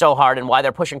so hard and why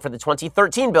they're pushing for the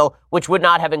 2013 bill, which would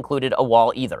not have included a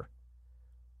wall either.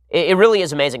 It really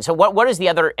is amazing. So what is the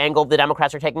other angle the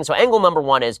Democrats are taking? So angle number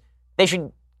one is they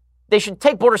should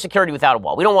take border security without a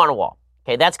wall. We don't want a wall.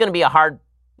 Okay, that's going to be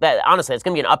honestly, it's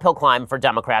going to be an uphill climb for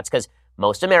Democrats because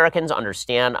most Americans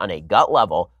understand on a gut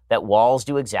level that walls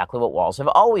do exactly what walls have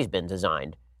always been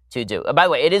designed to do. By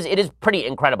the way, it is pretty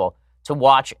incredible to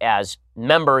watch as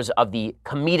members of the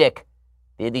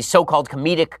so-called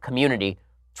comedic community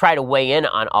try to weigh in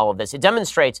on all of this. It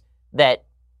demonstrates that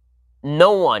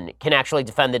no one can actually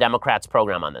defend the Democrats'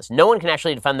 program on this. No one can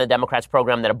actually defend the Democrats'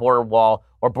 program that a border wall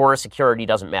or border security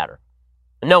doesn't matter.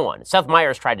 No one. Seth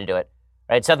Meyers tried to do it.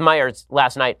 Right? Seth Meyers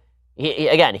last night,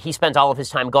 he spent all of his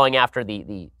time going after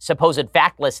the supposed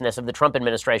factlessness of the Trump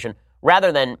administration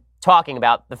rather than talking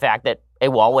about the fact that a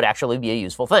wall would actually be a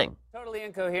useful thing. Totally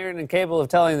incoherent and capable of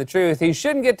telling the truth. He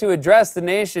shouldn't get to address the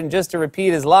nation just to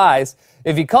repeat his lies.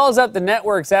 If he calls up the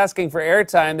networks asking for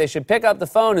airtime, they should pick up the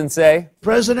phone and say,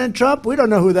 President Trump, we don't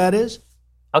know who that is.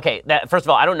 Okay, first of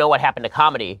all, I don't know what happened to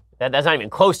comedy. That's not even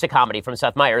close to comedy from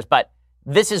Seth Meyers, but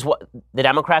this is what the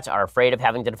Democrats are afraid of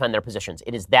having to defend their positions.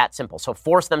 It is that simple. So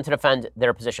force them to defend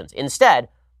their positions. Instead,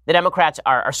 the Democrats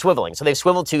are swiveling. So they've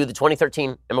swiveled to the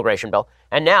 2013 immigration bill,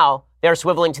 and now they're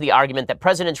swiveling to the argument that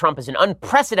President Trump is an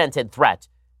unprecedented threat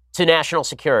to national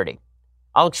security.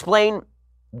 I'll explain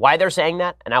why they're saying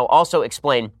that, and I'll also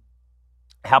explain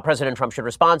how President Trump should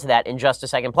respond to that in just a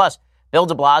second. Plus, Bill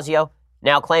de Blasio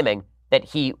now claiming that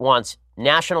he wants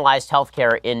nationalized health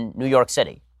care in New York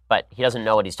City, but he doesn't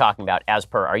know what he's talking about as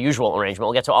per our usual arrangement.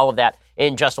 We'll get to all of that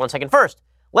in just 1 second. First,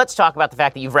 let's talk about the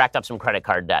fact that you've racked up some credit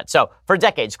card debt. So for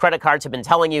decades, credit cards have been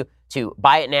telling you to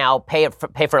buy it now, pay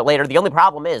for it later. The only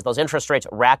problem is those interest rates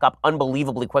rack up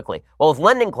unbelievably quickly. Well, with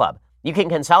Lending Club, you can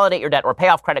consolidate your debt or pay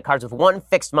off credit cards with one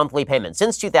fixed monthly payment.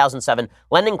 Since 2007,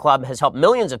 Lending Club has helped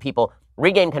millions of people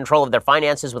regain control of their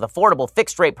finances with affordable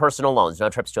fixed-rate personal loans. No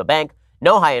trips to a bank,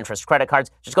 no high-interest credit cards.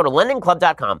 Just go to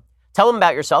lendingclub.com. Tell them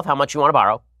about yourself, how much you want to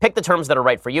borrow, Pick the terms that are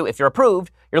right for you. If you're approved,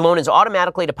 your loan is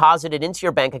automatically deposited into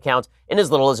your bank account in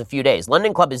as little as a few days.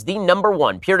 Lending Club is the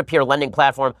 #1 peer-to-peer lending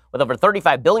platform with over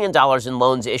 $35 billion in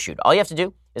loans issued. All you have to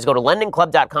do is go to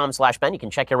lendingclub.com/Ben. You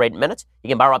can check your rate in minutes. You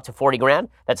can borrow up to $40,000.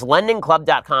 That's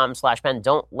lendingclub.com/Ben.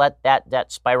 Don't let that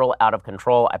debt spiral out of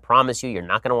control. I promise you, you're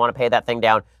not going to want to pay that thing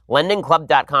down.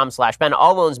 Lendingclub.com/Ben.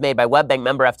 All loans made by WebBank,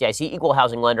 member FDIC, equal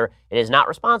housing lender. It is not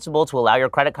responsible to allow your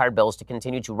credit card bills to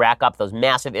continue to rack up those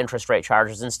massive interest rate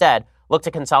charges. Instead, look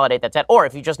to consolidate that debt. Or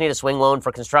if you just need a swing loan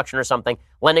for construction or something,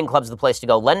 Lending Club's the place to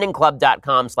go.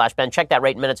 Lendingclub.com/Ben. Check that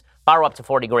rate in minutes. Borrow up to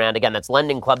 $40,000. Again, that's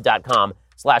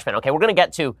lendingclub.com/Ben. Okay, we're going to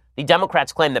get to the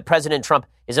Democrats' claim that President Trump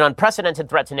is an unprecedented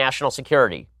threat to national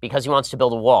security because he wants to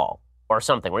build a wall or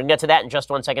something. We're going to get to that in just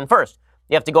 1 second. First,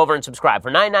 you have to go over and subscribe.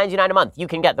 For $9.99 a month, you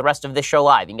can get the rest of this show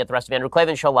live. You can get the rest of Andrew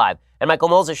Klavan's show live and Michael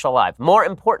Knowles' show live. More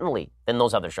importantly than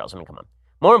those other shows, I mean, come on.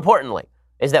 More importantly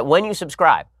is that when you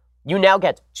subscribe, you now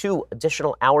get 2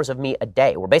 additional hours of me a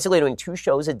day. We're basically doing 2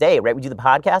 shows a day, right? We do the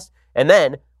podcast, and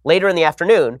then later in the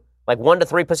afternoon, like 1 to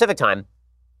 3 Pacific time,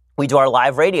 we do our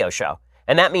live radio show.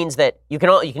 And that means that you can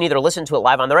either listen to it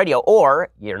live on the radio or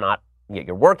you're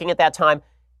working at that time.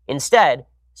 Instead,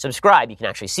 subscribe. You can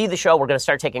actually see the show. We're going to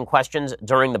start taking questions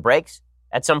during the breaks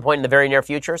at some point in the very near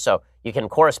future, so you can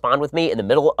correspond with me in the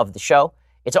middle of the show.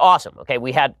 It's awesome, okay?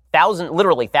 We had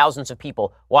literally thousands of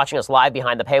people watching us live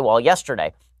behind the paywall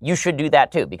yesterday. You should do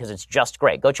that too, because it's just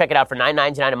great. Go check it out for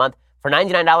 $9.99 a month. For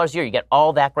 $99 a year, you get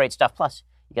all that great stuff. Plus,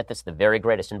 you get this, the very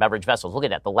greatest in beverage vessels. Look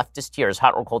at that, the Leftist Tears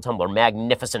hot or cold tumbler.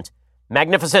 Magnificent.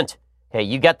 Magnificent. Okay,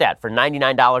 you get that for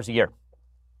 $99 a year.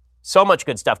 So much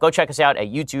good stuff. Go check us out at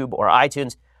YouTube or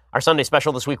iTunes. Our Sunday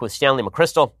special this week with Stanley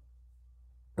McChrystal.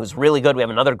 It was really good. We have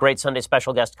another great Sunday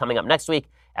special guest coming up next week,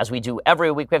 as we do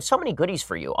every week. We have so many goodies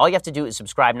for you. All you have to do is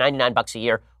subscribe, $99 a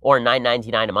year or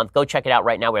 $9.99 a month. Go check it out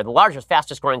right now. We're the largest,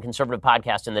 fastest growing conservative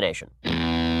podcast in the nation.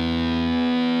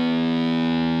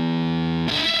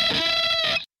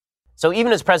 So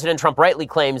even as President Trump rightly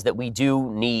claims that we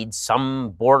do need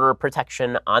some border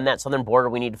protection on that southern border,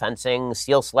 we need fencing,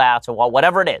 steel slats, a wall,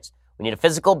 whatever it is. We need a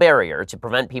physical barrier to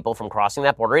prevent people from crossing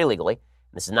that border illegally.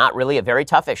 This is not really a very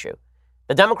tough issue.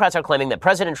 The Democrats are claiming that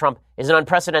President Trump is an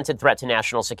unprecedented threat to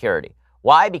national security.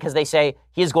 Why? Because they say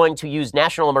he is going to use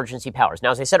national emergency powers.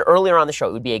 Now, as I said earlier on the show,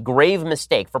 it would be a grave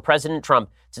mistake for President Trump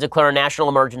to declare a national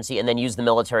emergency and then use the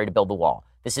military to build the wall.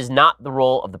 This is not the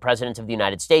role of the President of the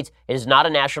United States. It is not a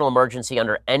national emergency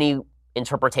under any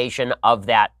interpretation of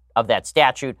that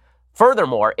statute.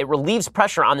 Furthermore, it relieves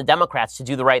pressure on the Democrats to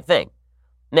do the right thing.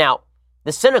 Now,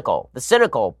 the cynical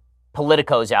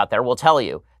politicos out there will tell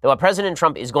you that what President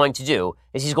Trump is going to do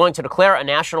is he's going to declare a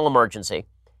national emergency.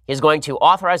 He's going to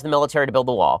authorize the military to build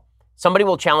the wall. Somebody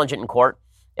will challenge it in court.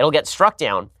 It'll get struck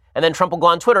down. And then Trump will go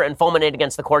on Twitter and fulminate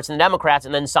against the courts and the Democrats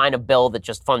and then sign a bill that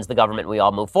just funds the government and we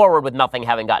all move forward with nothing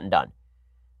having gotten done.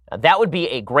 Now, that would be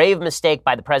a grave mistake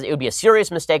by the president. It would be a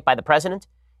serious mistake by the president.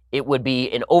 It would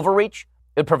be an overreach.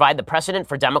 It would provide the precedent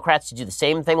for Democrats to do the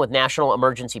same thing with national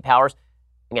emergency powers.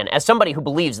 Again, as somebody who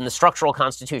believes in the structural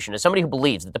Constitution, as somebody who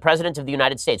believes that the President of the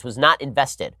United States was not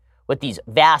invested with these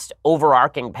vast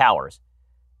overarching powers,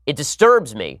 it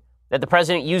disturbs me that the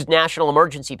President used national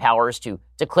emergency powers to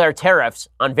declare tariffs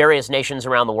on various nations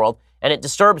around the world, and it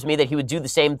disturbs me that he would do the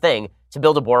same thing to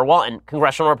build a border wall, and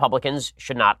congressional Republicans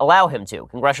should not allow him to.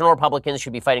 Congressional Republicans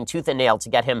should be fighting tooth and nail to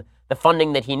get him the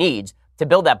funding that he needs to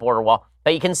build that border wall.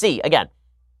 But you can see, again,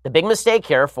 the big mistake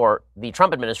here for the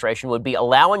Trump administration would be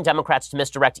allowing Democrats to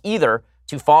misdirect either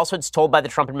to falsehoods told by the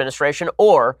Trump administration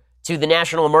or to the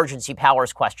national emergency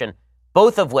powers question,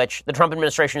 both of which the Trump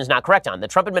administration is not correct on. The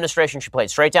Trump administration should play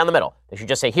it straight down the middle. They should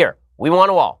just say, here, we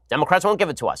want a wall. Democrats won't give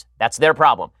it to us. That's their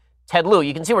problem. Ted Lieu,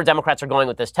 you can see where Democrats are going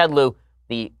with this. Ted Lieu,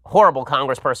 the horrible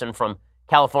congressperson from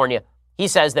California, he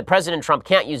says that President Trump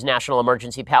can't use national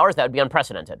emergency powers. That would be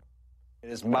unprecedented. It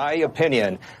is my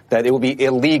opinion that it would be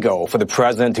illegal for the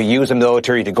president to use the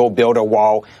military to go build a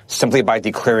wall simply by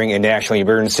declaring a national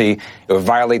emergency. It would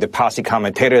violate the Posse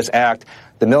Comitatus Act.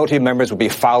 The military members would be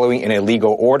following an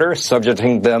illegal order,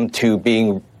 subjecting them to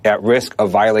being at risk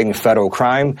of violating federal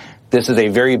crime. This is a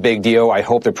very big deal. I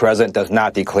hope the president does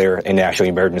not declare a national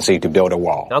emergency to build a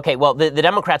wall. Okay, well, the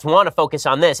Democrats want to focus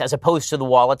on this as opposed to the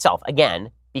wall itself,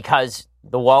 again, because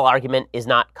the wall argument is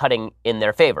not cutting in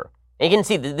their favor. And you can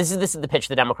see that this is the pitch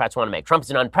the Democrats want to make. Trump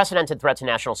is an unprecedented threat to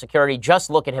national security.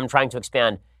 Just look at him trying to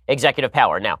expand executive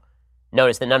power. Now,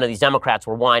 notice that none of these Democrats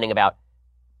were whining about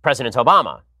President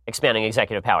Obama expanding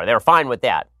executive power. They were fine with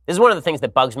that. This is one of the things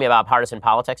that bugs me about partisan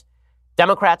politics.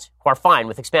 Democrats who are fine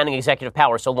with expanding executive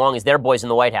power so long as their boy's in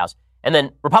the White House, and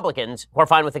then Republicans who are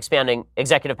fine with expanding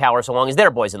executive power so long as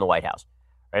their boy's in the White House.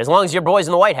 Right? As long as your boy's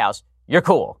in the White House, you're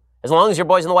cool. As long as your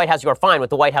boy's in the White House, you're fine with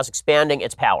the White House expanding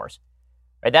its powers.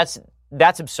 Right?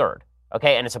 That's absurd.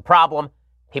 Okay, and it's a problem.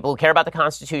 People who care about the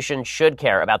Constitution should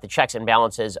care about the checks and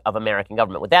balances of American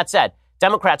government. With that said,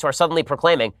 Democrats who are suddenly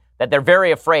proclaiming that they're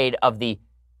very afraid of the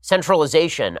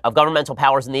centralization of governmental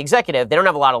powers in the executive, they don't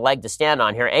have a lot of leg to stand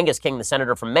on here. Angus King, the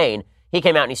senator from Maine, he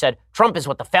came out and he said, Trump is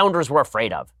what the founders were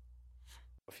afraid of.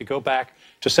 If you go back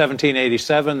to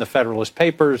 1787, the Federalist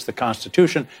Papers, the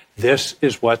Constitution, this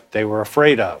is what they were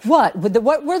afraid of. What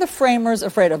were the framers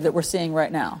afraid of that we're seeing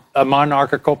right now? A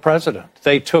monarchical president.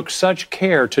 They took such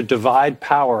care to divide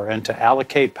power and to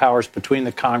allocate powers between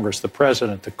the Congress, the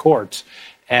president, the courts.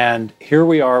 And here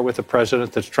we are with a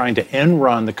president that's trying to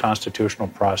end-run the constitutional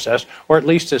process, or at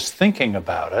least is thinking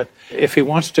about it. If he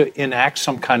wants to enact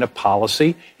some kind of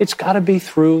policy, it's got to be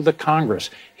through the Congress.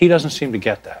 He doesn't seem to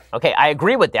get that. Okay, I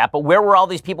agree with that, but where were all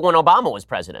these people when Obama was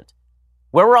president?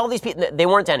 Where were all these people? They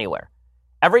weren't anywhere.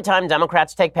 Every time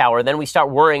Democrats take power, then we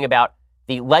start worrying about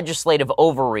the legislative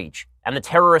overreach and the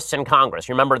terrorists in Congress.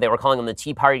 Remember, they were calling them the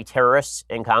Tea Party terrorists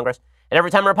in Congress? And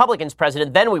every time a Republican's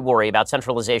president, then we worry about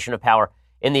centralization of power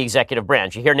in the executive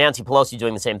branch. You hear Nancy Pelosi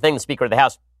doing the same thing, the Speaker of the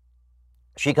House.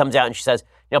 She comes out and she says,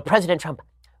 President Trump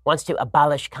wants to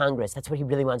abolish Congress. That's what he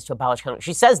really wants, to abolish Congress.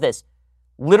 She says this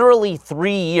literally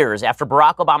 3 years after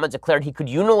Barack Obama declared he could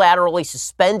unilaterally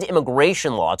suspend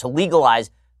immigration law to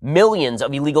legalize millions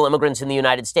of illegal immigrants in the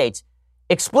United States,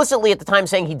 explicitly at the time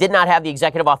saying he did not have the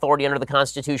executive authority under the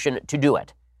Constitution to do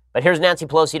it. But here's Nancy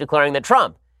Pelosi declaring that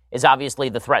Trump is obviously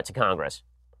the threat to Congress.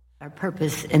 Our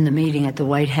purpose in the meeting at the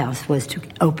White House was to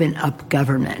open up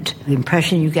government. The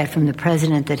impression you get from the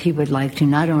president that he would like to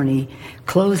not only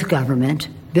close government,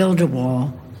 build a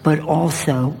wall, but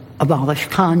also abolish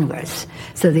Congress.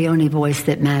 So the only voice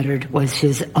that mattered was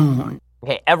his own.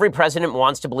 Okay, every president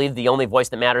wants to believe the only voice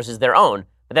that matters is their own,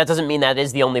 but that doesn't mean that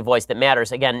is the only voice that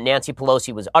matters. Again, Nancy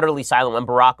Pelosi was utterly silent when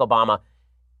Barack Obama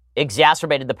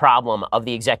exacerbated the problem of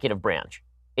the executive branch.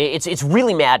 It's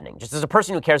really maddening. Just as a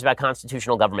person who cares about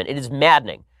constitutional government, it is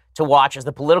maddening to watch as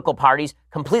the political parties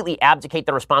completely abdicate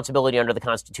their responsibility under the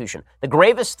Constitution. The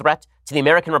gravest threat to the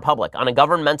American Republic on a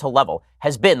governmental level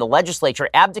has been the legislature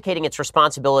abdicating its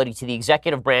responsibility to the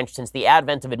executive branch since the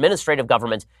advent of administrative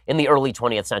government in the early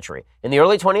 20th century. In the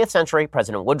early 20th century,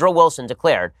 President Woodrow Wilson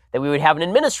declared that we would have an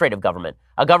administrative government,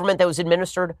 a government that was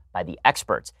administered by the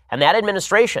experts. And that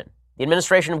administration, the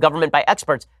administration of government by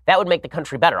experts, that would make the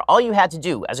country better. All you had to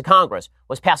do as a Congress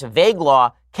was pass a vague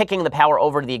law kicking the power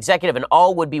over to the executive and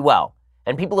all would be well.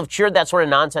 And people have cheered that sort of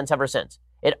nonsense ever since.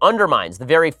 It undermines the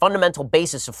very fundamental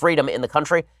basis of freedom in the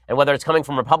country, and whether it's coming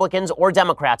from Republicans or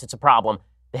Democrats, it's a problem.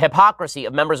 The hypocrisy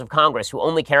of members of Congress who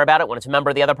only care about it when it's a member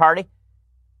of the other party,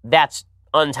 that's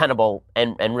untenable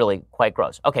and really quite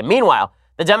gross. Okay, meanwhile,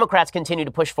 the Democrats continue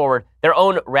to push forward their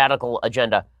own radical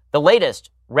agenda. The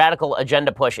latest radical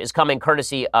agenda push is coming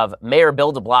courtesy of Mayor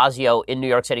Bill de Blasio in New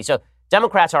York City. So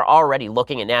Democrats are already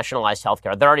looking at nationalized health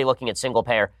care. They're already looking at single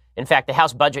payer. In fact, the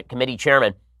House Budget Committee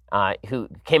chairman, who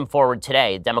came forward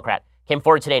today, a Democrat, came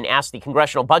forward today and asked the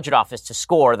Congressional Budget Office to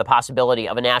score the possibility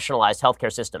of a nationalized health care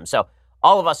system. So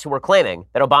all of us who were claiming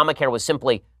that Obamacare was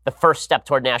simply the first step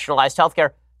toward nationalized health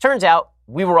care, turns out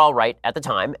we were all right at the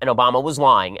time, and Obama was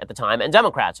lying at the time, and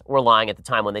Democrats were lying at the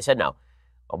time when they said no.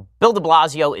 Bill de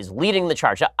Blasio is leading the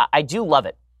charge. I do love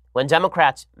it when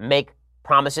Democrats make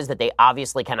promises that they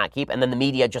obviously cannot keep, and then the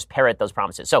media just parrot those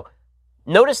promises. So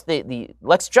notice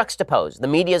let's juxtapose the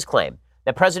media's claim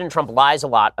that President Trump lies a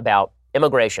lot about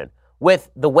immigration with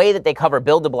the way that they cover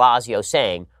Bill de Blasio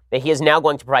saying that he is now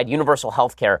going to provide universal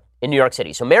health care in New York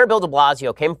City. So Mayor Bill de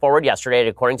Blasio came forward yesterday,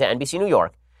 according to NBC New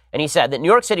York, and he said that New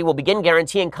York City will begin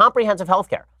guaranteeing comprehensive health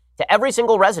care to every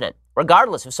single resident,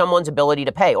 regardless of someone's ability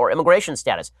to pay or immigration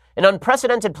status. An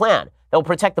unprecedented plan that will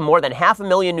protect the more than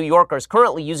 500,000 New Yorkers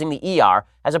currently using the ER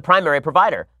as a primary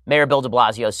provider, Mayor Bill de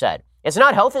Blasio said. It's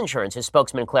not health insurance, his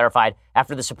spokesman clarified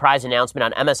after the surprise announcement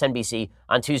on MSNBC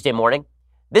on Tuesday morning.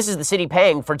 This is the city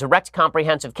paying for direct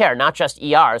comprehensive care, not just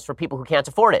ERs for people who can't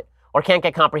afford it or can't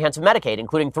get comprehensive Medicaid,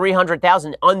 including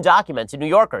 300,000 undocumented New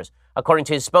Yorkers, according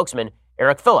to his spokesman,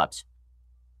 Eric Phillips.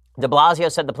 De Blasio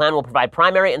said the plan will provide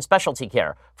primary and specialty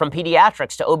care, from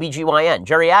pediatrics to OBGYN,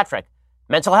 geriatric,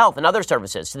 mental health, and other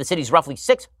services to the city's roughly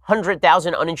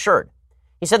 600,000 uninsured.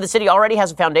 He said the city already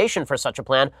has a foundation for such a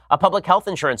plan, a public health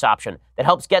insurance option that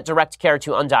helps get direct care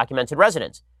to undocumented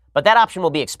residents. But that option will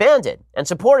be expanded and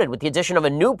supported with the addition of a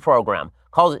new program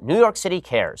called New York City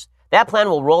Cares. That plan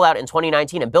will roll out in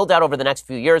 2019 and build out over the next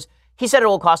few years. He said it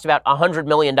will cost about $100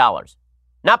 million.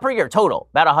 Not per year, total,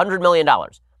 about $100 million.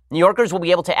 New Yorkers will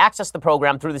be able to access the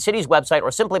program through the city's website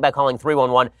or simply by calling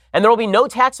 311, and there will be no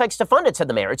tax hikes to fund it, said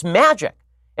the mayor. It's magic.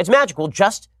 It's magic. We'll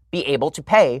just be able to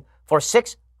pay for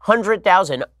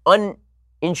 600,000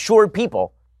 uninsured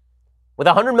people with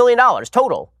 $100 million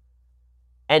total,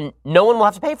 and no one will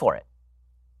have to pay for it.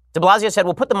 De Blasio said,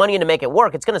 we'll put the money in to make it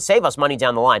work. It's going to save us money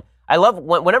down the line. I love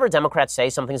whenever Democrats say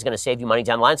something's going to save you money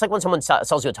down the line. It's like when someone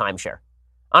sells you a timeshare.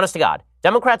 Honest to God.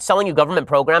 Democrats selling you government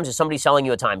programs is somebody selling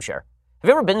you a timeshare. Have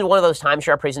you ever been to one of those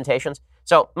timeshare presentations?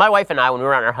 So my wife and I, when we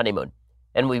were on our honeymoon,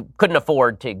 and we couldn't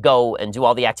afford to go and do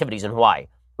all the activities in Hawaii,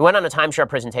 we went on a timeshare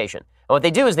presentation. And what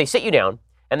they do is they sit you down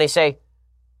and they say,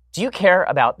 do you care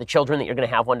about the children that you're going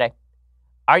to have one day?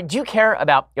 Do you care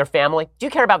about your family? Do you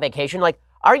care about vacation? Like,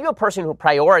 are you a person who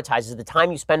prioritizes the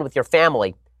time you spend with your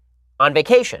family on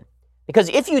vacation? Because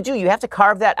if you do, you have to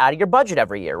carve that out of your budget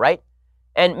every year, right?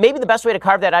 And maybe the best way to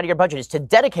carve that out of your budget is to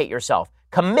dedicate yourself,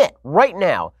 commit right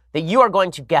now that you are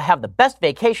going to have the best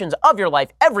vacations of your life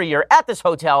every year at this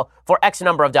hotel for X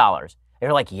number of dollars. And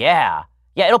you're like, yeah,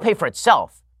 it'll pay for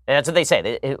itself. And that's what they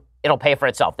say. It'll pay for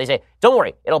itself. They say, don't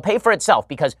worry, it'll pay for itself,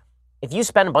 because if you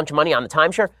spend a bunch of money on the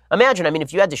timeshare, imagine,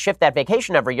 if you had to shift that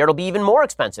vacation every year, it'll be even more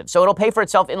expensive. So it'll pay for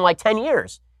itself in like 10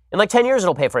 years. In like 10 years,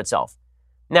 it'll pay for itself.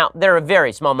 Now, there are a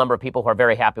very small number of people who are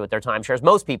very happy with their timeshares.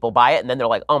 Most people buy it, and then they're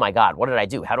like, oh my God, what did I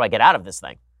do? How do I get out of this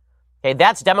thing? Okay,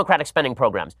 that's Democratic spending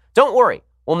programs. Don't worry,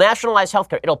 we'll nationalize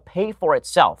healthcare. It'll pay for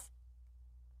itself.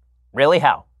 Really?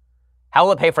 How? How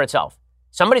will it pay for itself?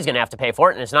 Somebody's going to have to pay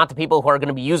for it, and it's not the people who are going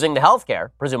to be using the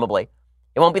healthcare, presumably.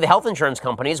 It won't be the health insurance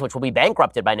companies, which will be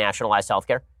bankrupted by nationalized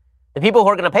healthcare. The people who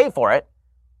are going to pay for it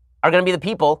are going to be the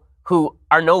people who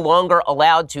are no longer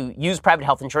allowed to use private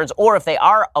health insurance, or if they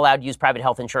are allowed to use private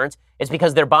health insurance, it's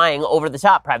because they're buying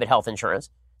over-the-top private health insurance,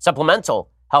 supplemental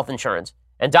health insurance,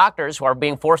 and doctors who are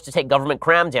being forced to take government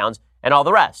cram-downs and all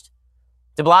the rest.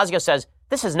 De Blasio says,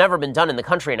 this has never been done in the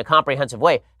country in a comprehensive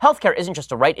way. Healthcare isn't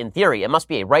just a right in theory, it must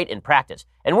be a right in practice.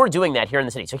 And we're doing that here in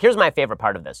the city. So here's my favorite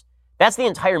part of this. That's the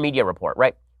entire media report,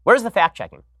 right? Where's the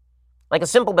fact-checking? Like a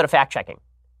simple bit of fact-checking.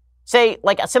 Say,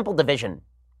 like a simple division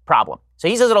problem. So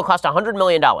he says it'll cost $100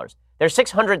 million. There's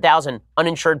 600,000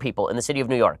 uninsured people in the city of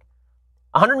New York.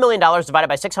 $100 million divided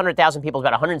by 600,000 people is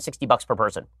about $160 per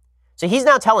person. So he's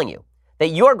now telling you that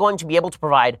you're going to be able to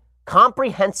provide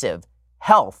comprehensive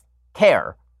health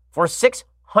care for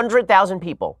 600,000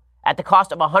 people at the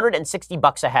cost of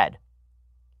 $160 a head.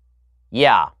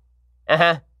 Yeah.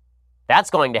 That's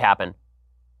going to happen.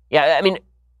 Yeah,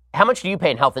 how much do you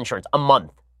pay in health insurance a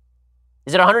month?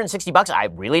 Is it $160? I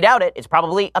really doubt it. It's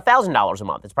probably $1,000 a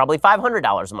month. It's probably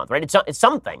 $500 a month, right? It's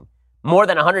something more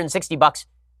than $160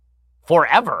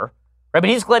 forever, right? But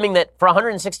he's claiming that for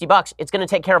 $160, it's going to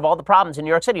take care of all the problems in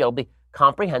New York City. It'll be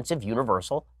comprehensive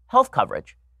universal health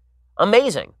coverage.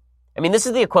 Amazing. This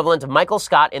is the equivalent of Michael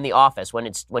Scott in The Office when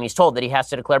he's told that he has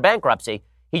to declare bankruptcy.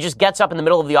 He just gets up in the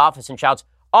middle of the office and shouts,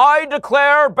 I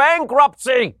declare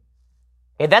bankruptcy.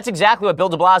 Okay, that's exactly what Bill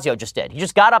de Blasio just did. He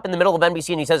just got up in the middle of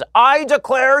NBC and he says, I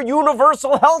declare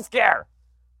universal health care.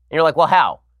 And you're like, well,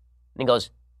 how? And he goes,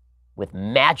 with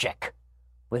magic.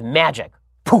 With magic.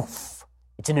 Poof.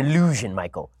 It's an illusion,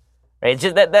 Michael. Right? It's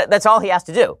just, that's all he has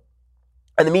to do.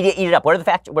 And the media eat it up. Where's the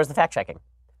fact checking?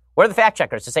 Where are the fact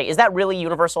checkers to say, is that really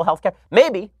universal health care?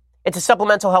 Maybe it's a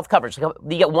supplemental health coverage. You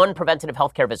get one preventative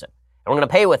health care visit. And we're going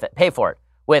to pay for it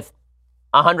with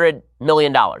 $100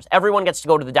 million. Everyone gets to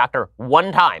go to the doctor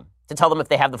one time to tell them if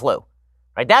they have the flu.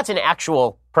 Right? That's an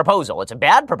actual proposal. It's a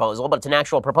bad proposal, but it's an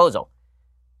actual proposal.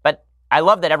 But I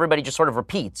love that everybody just sort of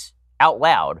repeats out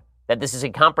loud that this is a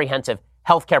comprehensive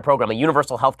healthcare program, a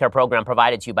universal healthcare program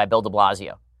provided to you by Bill de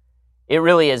Blasio. It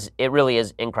really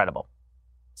is incredible.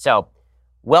 So,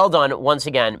 well done once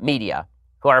again, media,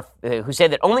 who say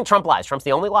that only Trump lies. Trump's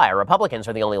the only liar. Republicans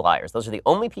are the only liars. Those are the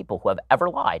only people who have ever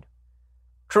lied.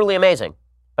 Truly amazing.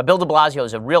 But Bill de Blasio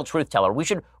is a real truth teller. We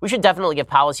should definitely give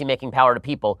policy-making power to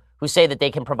people who say that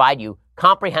they can provide you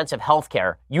comprehensive health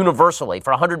care universally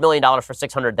for $100 million for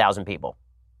 600,000 people.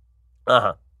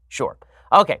 Sure.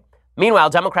 Okay.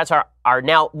 Meanwhile, Democrats are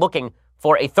now looking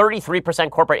for a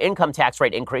 33% corporate income tax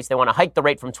rate increase. They want to hike the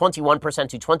rate from 21%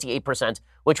 to 28%,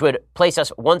 which would place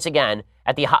us once again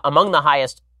at among the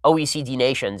highest OECD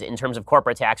nations in terms of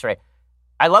corporate tax rate.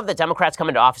 I love that Democrats come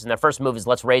into office and their first move is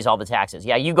let's raise all the taxes.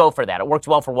 Yeah, you go for that. It worked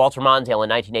well for Walter Mondale in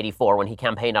 1984 when he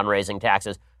campaigned on raising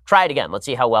taxes. Try it again. Let's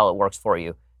see how well it works for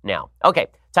you now. Okay,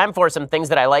 time for some things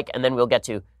that I like, and then we'll get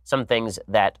to some things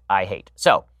that I hate.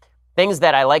 So, things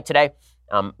that I like today.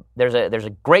 There's a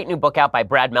great new book out by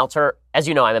Brad Meltzer. As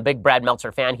you know, I'm a big Brad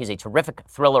Meltzer fan. He's a terrific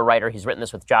thriller writer. He's written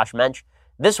this with Josh Mensch.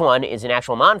 This one is an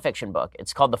actual nonfiction book.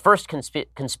 It's called The First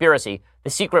Conspiracy, The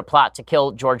Secret Plot to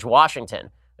Kill George Washington,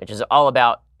 which is all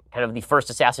about kind of the first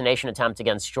assassination attempt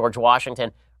against George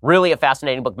Washington. Really a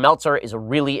fascinating book. Meltzer is a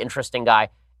really interesting guy.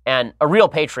 and a real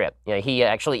patriot. He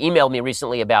actually emailed me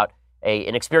recently about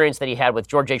an experience that he had with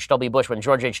George H.W. Bush. When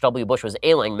George H.W. Bush was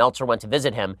ailing, Meltzer went to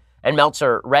visit him, and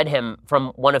Meltzer read him from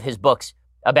one of his books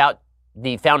about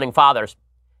the Founding Fathers.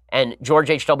 And George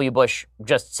H.W. Bush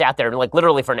just sat there, like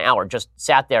literally for an hour, just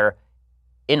sat there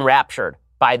enraptured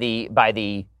by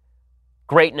the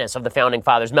greatness of the Founding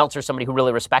Fathers. Meltzer's somebody who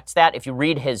really respects that. If you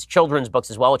read his children's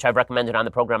books as well, which I've recommended on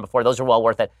the program before, those are well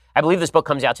worth it. I believe this book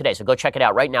comes out today, so go check it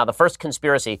out right now. The First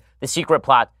Conspiracy, The Secret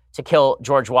Plot to Kill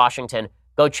George Washington.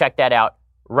 Go check that out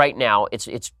right now.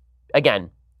 It's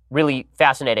again, really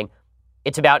fascinating.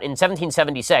 It's about, in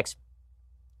 1776,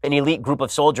 an elite group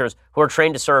of soldiers who were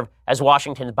trained to serve as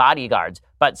Washington's bodyguards.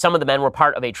 But some of the men were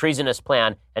part of a treasonous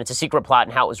plan, and it's a secret plot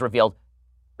and how it was revealed.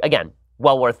 Again,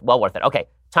 well worth it. Okay,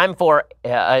 time for,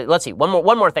 let's see,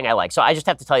 one more thing I like. So I just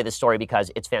have to tell you this story because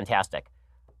it's fantastic.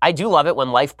 I do love it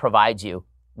when life provides you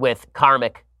with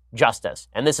karmic justice,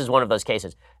 and this is one of those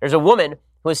cases. There's a woman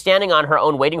who is standing on her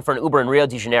own waiting for an Uber in Rio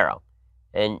de Janeiro.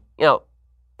 And,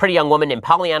 pretty young woman named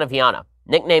Pollyanna Viana,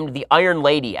 nicknamed the Iron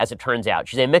Lady, as it turns out.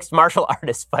 She's a mixed martial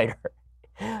artist fighter.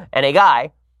 And a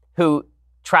guy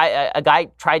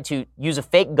tried to use a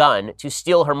fake gun to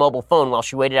steal her mobile phone while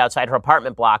she waited outside her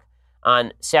apartment block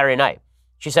on Saturday night.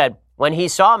 She said, when he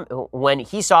saw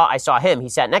I saw him, he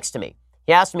sat next to me.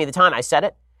 He asked me the time, I said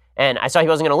it, and I saw he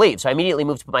wasn't going to leave, so I immediately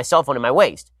moved to put my cell phone in my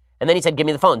waist. And then he said, give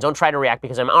me the phone, don't try to react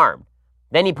because I'm armed.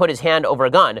 Then he put his hand over a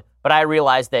gun, but I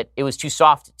realized that it was too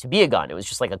soft to be a gun. It was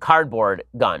just like a cardboard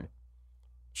gun.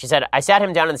 She said, I sat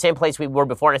him down in the same place we were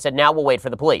before, and I said, now we'll wait for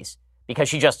the police, because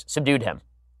she just subdued him.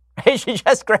 She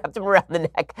just grabbed him around the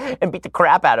neck and beat the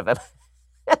crap out of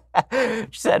him.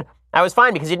 She said, I was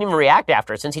fine because he didn't even react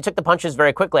after. Since he took the punches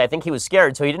very quickly, I think he was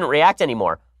scared, so he didn't react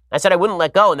anymore. I said I wouldn't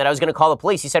let go and that I was going to call the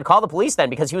police. He said, call the police then,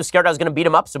 because he was scared I was going to beat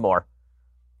him up some more.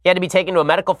 He had to be taken to a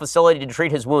medical facility to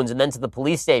treat his wounds and then to the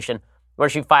police station where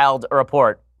she filed a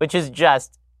report, which is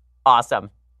just awesome.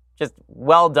 Just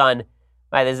well done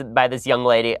by this young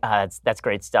lady. That's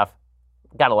great stuff.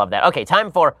 Gotta love that. Okay,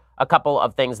 time for a couple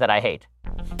of things that I hate.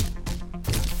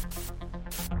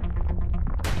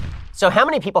 So how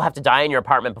many people have to die in your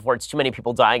apartment before it's too many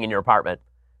people dying in your apartment?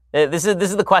 This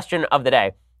is the question of the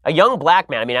day. A young black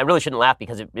man, I really shouldn't laugh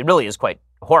because it really is quite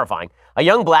horrifying. A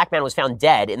young black man was found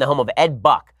dead in the home of Ed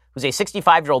Buck, who's a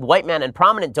 65-year-old white man and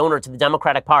prominent donor to the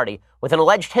Democratic Party with an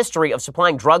alleged history of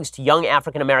supplying drugs to young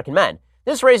African-American men.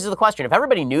 This raises the question, if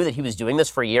everybody knew that he was doing this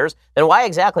for years, then why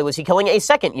exactly was he killing a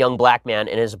second young black man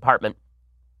in his apartment?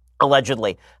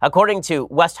 Allegedly. According to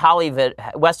West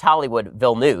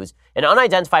Hollywoodville News, an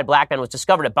unidentified black man was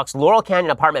discovered at Buck's Laurel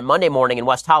Canyon apartment Monday morning in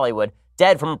West Hollywood,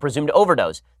 dead from a presumed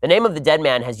overdose. The name of the dead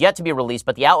man has yet to be released,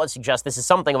 but the outlet suggests this is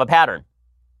something of a pattern.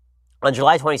 On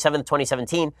July 27,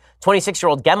 2017,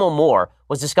 26-year-old Gemel Moore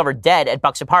was discovered dead at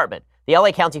Buck's apartment. The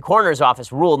LA County Coroner's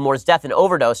Office ruled Moore's death an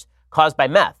overdose caused by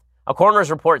meth. A coroner's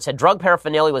report said drug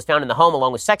paraphernalia was found in the home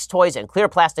along with sex toys and clear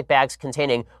plastic bags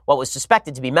containing what was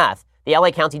suspected to be meth. The LA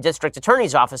County District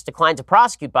Attorney's Office declined to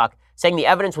prosecute Buck, saying the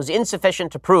evidence was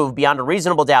insufficient to prove beyond a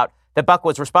reasonable doubt that Buck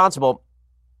was responsible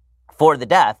for the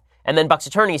death. And then Buck's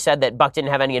attorney said that Buck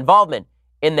didn't have any involvement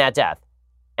in that death.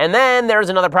 And then there's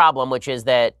another problem, which is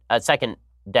that a second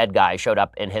dead guy showed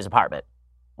up in his apartment.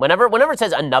 Whenever it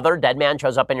says another dead man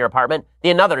shows up in your apartment, the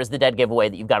another is the dead giveaway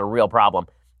that you've got a real problem.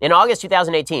 In August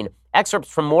 2018, excerpts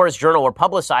from Moore's journal were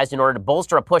publicized in order to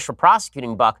bolster a push for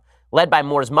prosecuting Buck, led by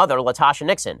Moore's mother, Latasha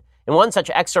Nixon. In one such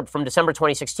excerpt from December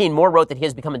 2016, Moore wrote that he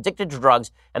has become addicted to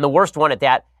drugs, and the worst one at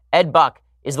that, Ed Buck,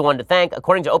 is the one to thank.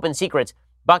 According to Open Secrets,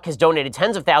 Buck has donated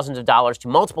tens of thousands of dollars to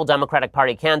multiple Democratic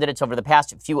Party candidates over the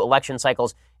past few election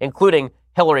cycles, including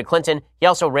Hillary Clinton. He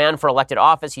also ran for elected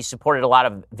office. He supported a lot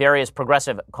of various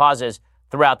progressive causes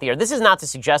throughout the year. This is not to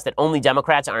suggest that only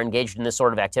Democrats are engaged in this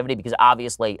sort of activity, because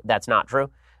obviously that's not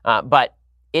true. But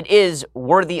it is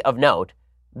worthy of note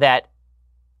that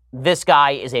this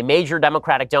guy is a major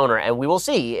Democratic donor, and we will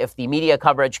see if the media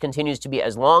coverage continues to be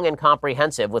as long and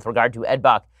comprehensive with regard to Ed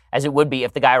Buck as it would be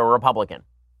if the guy were a Republican,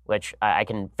 which I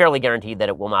can fairly guarantee that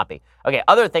it will not be. Okay,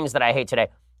 other things that I hate today.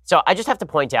 So I just have to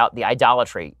point out the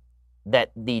idolatry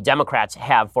that the Democrats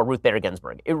have for Ruth Bader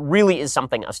Ginsburg. It really is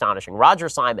something astonishing. Roger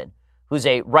Simon, who's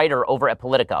a writer over at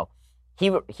Politico, he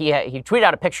tweeted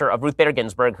out a picture of Ruth Bader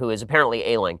Ginsburg, who is apparently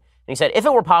ailing. And he said, if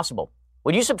it were possible,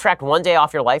 would you subtract one day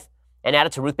off your life and add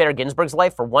it to Ruth Bader Ginsburg's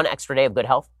life for one extra day of good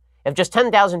health? If just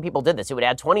 10,000 people did this, it would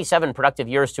add 27 productive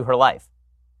years to her life.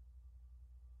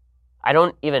 I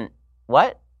don't even,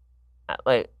 what?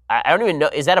 I don't even know.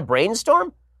 Is that a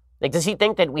brainstorm? Like, does he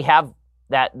think that we have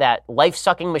that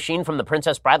life-sucking machine from The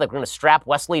Princess Bride, like we're going to strap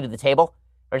Wesley to the table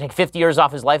or take 50 years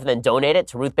off his life and then donate it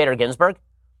to Ruth Bader Ginsburg?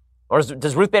 Or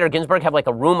does Ruth Bader Ginsburg have like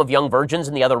a room of young virgins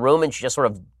in the other room and she just sort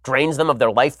of drains them of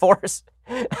their life force?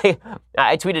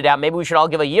 I tweeted out, maybe we should all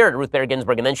give a year to Ruth Bader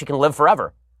Ginsburg and then she can live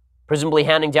forever, presumably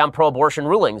handing down pro-abortion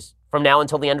rulings from now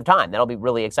until the end of time. That'll be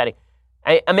really exciting.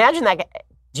 I imagine that.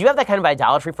 Do you have that kind of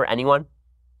idolatry for anyone?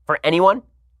 For anyone?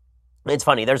 It's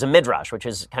funny. There's a midrash, which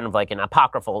is kind of like an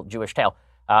apocryphal Jewish tale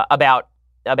about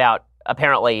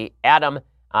apparently Adam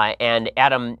and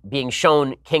Adam being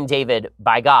shown King David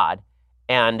by God,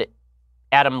 and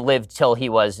Adam lived till he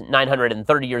was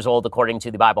 930 years old, according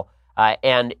to the Bible.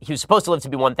 And he was supposed to live to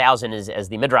be 1,000, as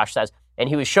the Midrash says. And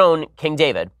he was shown King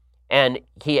David. And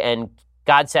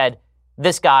God said,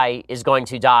 this guy is going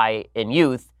to die in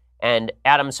youth. And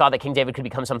Adam saw that King David could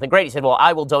become something great. He said, well,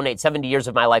 I will donate 70 years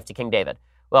of my life to King David.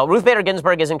 Well, Ruth Bader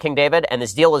Ginsburg isn't King David, and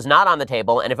this deal is not on the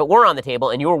table. And if it were on the table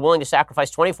and you were willing to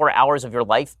sacrifice 24 hours of your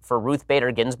life for Ruth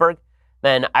Bader Ginsburg,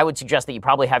 then I would suggest that you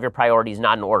probably have your priorities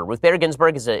not in order. Ruth Bader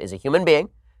Ginsburg is a human being.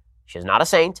 She is not a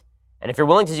saint. And if you're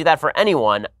willing to do that for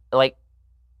anyone, like,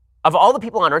 of all the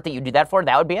people on earth that you do that for,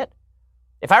 that would be it.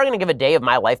 If I were going to give a day of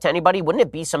my life to anybody, wouldn't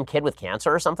it be some kid with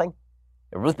cancer or something?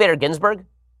 Ruth Bader Ginsburg?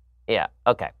 Yeah,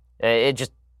 okay.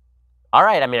 All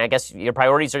right, I mean, I guess your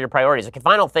priorities are your priorities. Okay,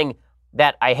 final thing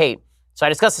that I hate. So I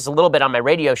discussed this a little bit on my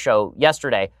radio show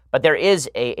yesterday, but there is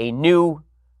a new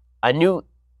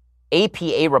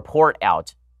APA report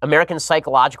out, American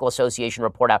Psychological Association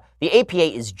report out. The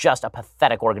APA is just a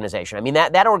pathetic organization. I mean,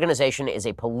 that organization is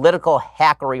a political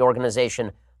hackery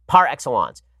organization par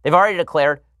excellence. They've already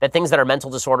declared that things that are mental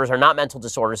disorders are not mental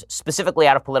disorders, specifically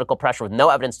out of political pressure with no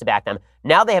evidence to back them.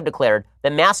 Now they have declared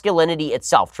that masculinity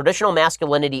itself, traditional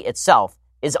masculinity itself,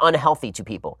 is unhealthy to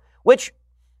people, which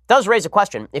does raise a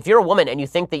question. If you're a woman and you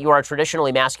think that you are a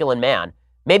traditionally masculine man,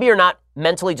 maybe you're not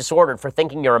mentally disordered for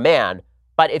thinking you're a man,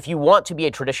 but if you want to be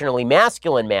a traditionally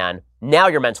masculine man, now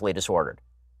you're mentally disordered.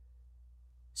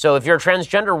 So if you're a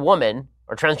transgender woman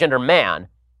or transgender man,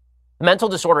 the mental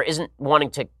disorder isn't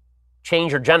wanting to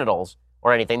change your genitals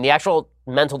or anything. The actual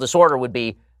mental disorder would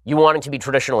be you wanting to be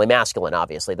traditionally masculine,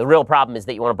 obviously. The real problem is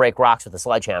that you want to break rocks with a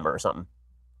sledgehammer or something.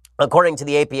 According to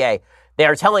the APA, they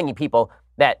are telling people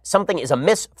that something is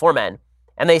amiss for men,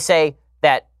 and they say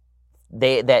that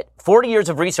 40 years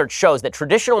of research shows that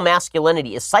traditional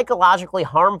masculinity is psychologically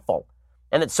harmful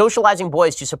and that socializing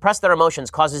boys to suppress their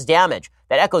emotions causes damage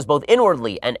that echoes both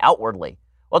inwardly and outwardly.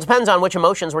 Well, it depends on which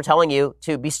emotions we're telling you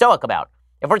to be stoic about.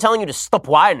 If we're telling you to stop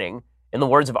whining, in the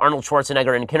words of Arnold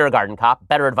Schwarzenegger in Kindergarten Cop,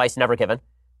 better advice never given,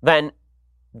 then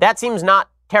that seems not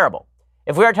terrible.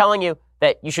 If we are telling you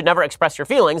that you should never express your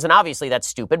feelings, then obviously that's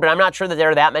stupid, but I'm not sure that there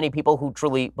are that many people who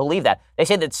truly believe that. They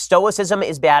say that stoicism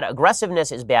is bad,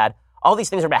 aggressiveness is bad, all these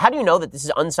things are bad. How do you know that this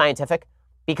is unscientific?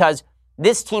 Because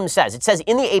this team says, it says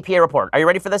in the APA report, are you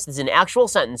ready for this? This is an actual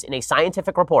sentence in a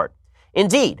scientific report.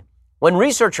 Indeed, when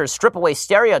researchers strip away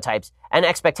stereotypes and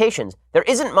expectations, there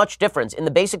isn't much difference in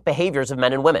the basic behaviors of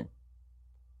men and women.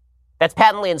 That's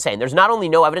patently insane. There's not only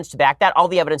no evidence to back that, all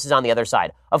the evidence is on the other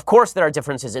side. Of course there are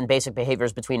differences in basic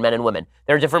behaviors between men and women.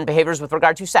 There are different behaviors with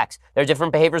regard to sex. There are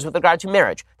different behaviors with regard to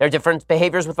marriage. There are different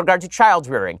behaviors with regard to child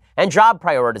rearing and job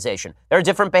prioritization. There are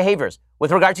different behaviors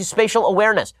with regard to spatial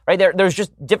awareness, right? There's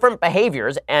just different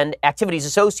behaviors and activities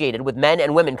associated with men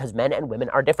and women because men and women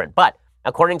are different. But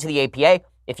according to the APA,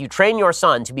 if you train your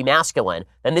son to be masculine,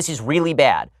 then this is really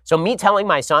bad. So me telling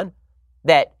my son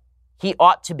that he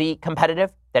ought to be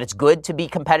competitive, that it's good to be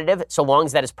competitive so long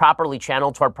as that is properly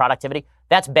channeled toward productivity,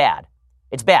 that's bad.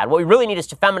 It's bad. What we really need is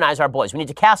to feminize our boys. We need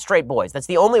to castrate boys. That's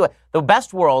the only way. The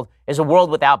best world is a world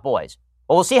without boys.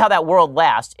 Well, we'll see how that world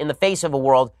lasts in the face of a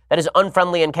world that is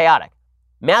unfriendly and chaotic.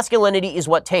 Masculinity is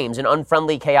what tames an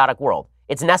unfriendly, chaotic world.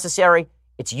 It's necessary.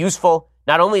 It's useful.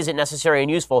 Not only is it necessary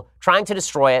and useful, trying to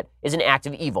destroy it is an act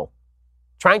of evil.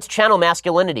 Trying to channel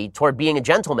masculinity toward being a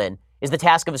gentleman is the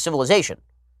task of a civilization.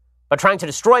 But trying to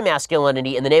destroy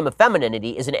masculinity in the name of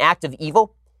femininity is an act of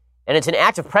evil, and it's an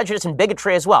act of prejudice and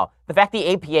bigotry as well. The fact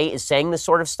the APA is saying this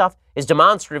sort of stuff is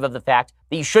demonstrative of the fact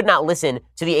that you should not listen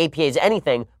to the APA as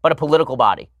anything but a political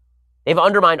body. They've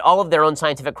undermined all of their own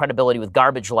scientific credibility with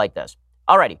garbage like this.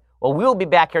 Alrighty, well, we will be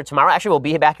back here tomorrow. Actually, we'll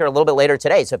be back here a little bit later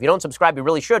today, so if you don't subscribe, you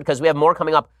really should, because we have more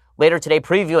coming up later today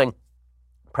previewing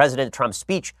President Trump's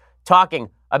speech,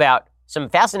 talking about some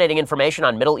fascinating information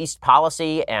on Middle East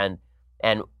policy and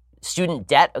student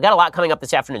debt. I've got a lot coming up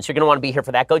this afternoon, so you're going to want to be here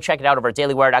for that. Go check it out over at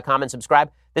dailywire.com and subscribe.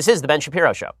 This is The Ben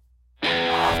Shapiro Show.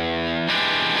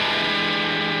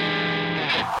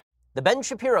 The Ben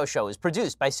Shapiro Show is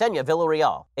produced by Senya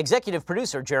Villarreal. Executive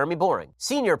producer Jeremy Boring.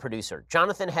 Senior producer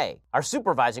Jonathan Hay. Our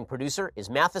supervising producer is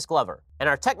Mathis Glover. And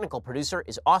our technical producer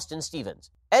is Austin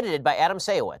Stevens. Edited by Adam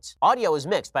Sayowitz. Audio is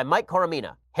mixed by Mike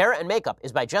Coromina. Hair and makeup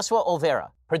is by Jesua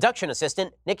Olvera. Production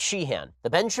assistant Nick Sheehan. The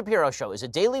Ben Shapiro Show is a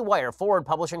Daily Wire Forward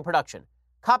Publishing production.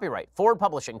 Copyright Forward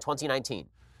Publishing 2019.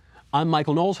 I'm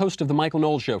Michael Knowles, host of The Michael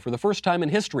Knowles Show. For the first time in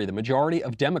history, the majority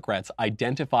of Democrats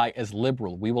identify as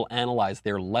liberal. We will analyze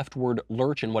their leftward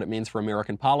lurch and what it means for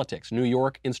American politics. New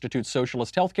York institutes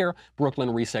socialist health care. Brooklyn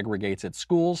resegregates its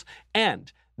schools.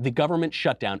 And the government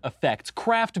shutdown affects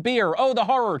craft beer. Oh, the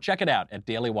horror. Check it out at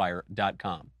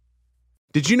dailywire.com.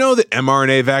 Did you know that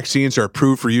mRNA vaccines are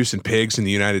approved for use in pigs in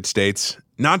the United States?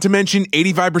 Not to mention,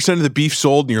 85% of the beef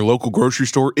sold in your local grocery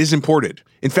store is imported.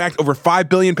 In fact, over 5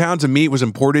 billion pounds of meat was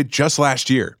imported just last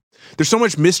year. There's so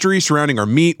much mystery surrounding our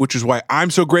meat, which is why I'm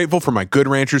so grateful for my Good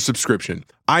Ranchers subscription.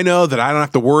 I know that I don't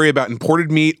have to worry about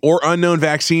imported meat or unknown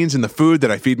vaccines in the food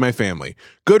that I feed my family.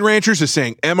 Good Ranchers is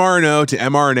saying mRNO to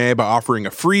mRNA by offering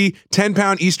a free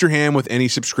 10-pound Easter ham with any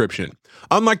subscription.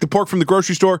 Unlike the pork from the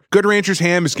grocery store, Good Ranchers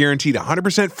ham is guaranteed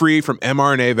 100% free from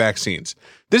mRNA vaccines.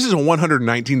 This is a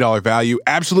 $119 value,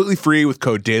 absolutely free with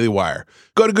code DailyWire.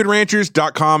 Go to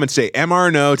goodranchers.com and say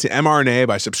mRNO to mRNA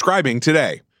by subscribing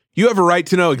today. You have a right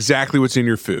to know exactly what's in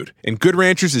your food, and Good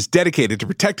Ranchers is dedicated to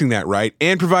protecting that right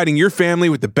and providing your family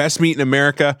with the best meat in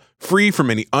America, free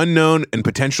from any unknown and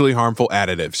potentially harmful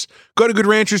additives. Go to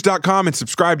goodranchers.com and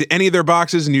subscribe to any of their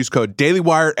boxes and use code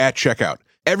DailyWire at checkout.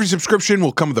 Every subscription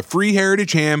will come with a free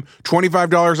Heritage ham,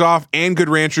 $25 off, and Good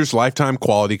Ranchers lifetime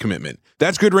quality commitment.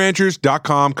 That's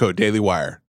goodranchers.com, code DailyWire.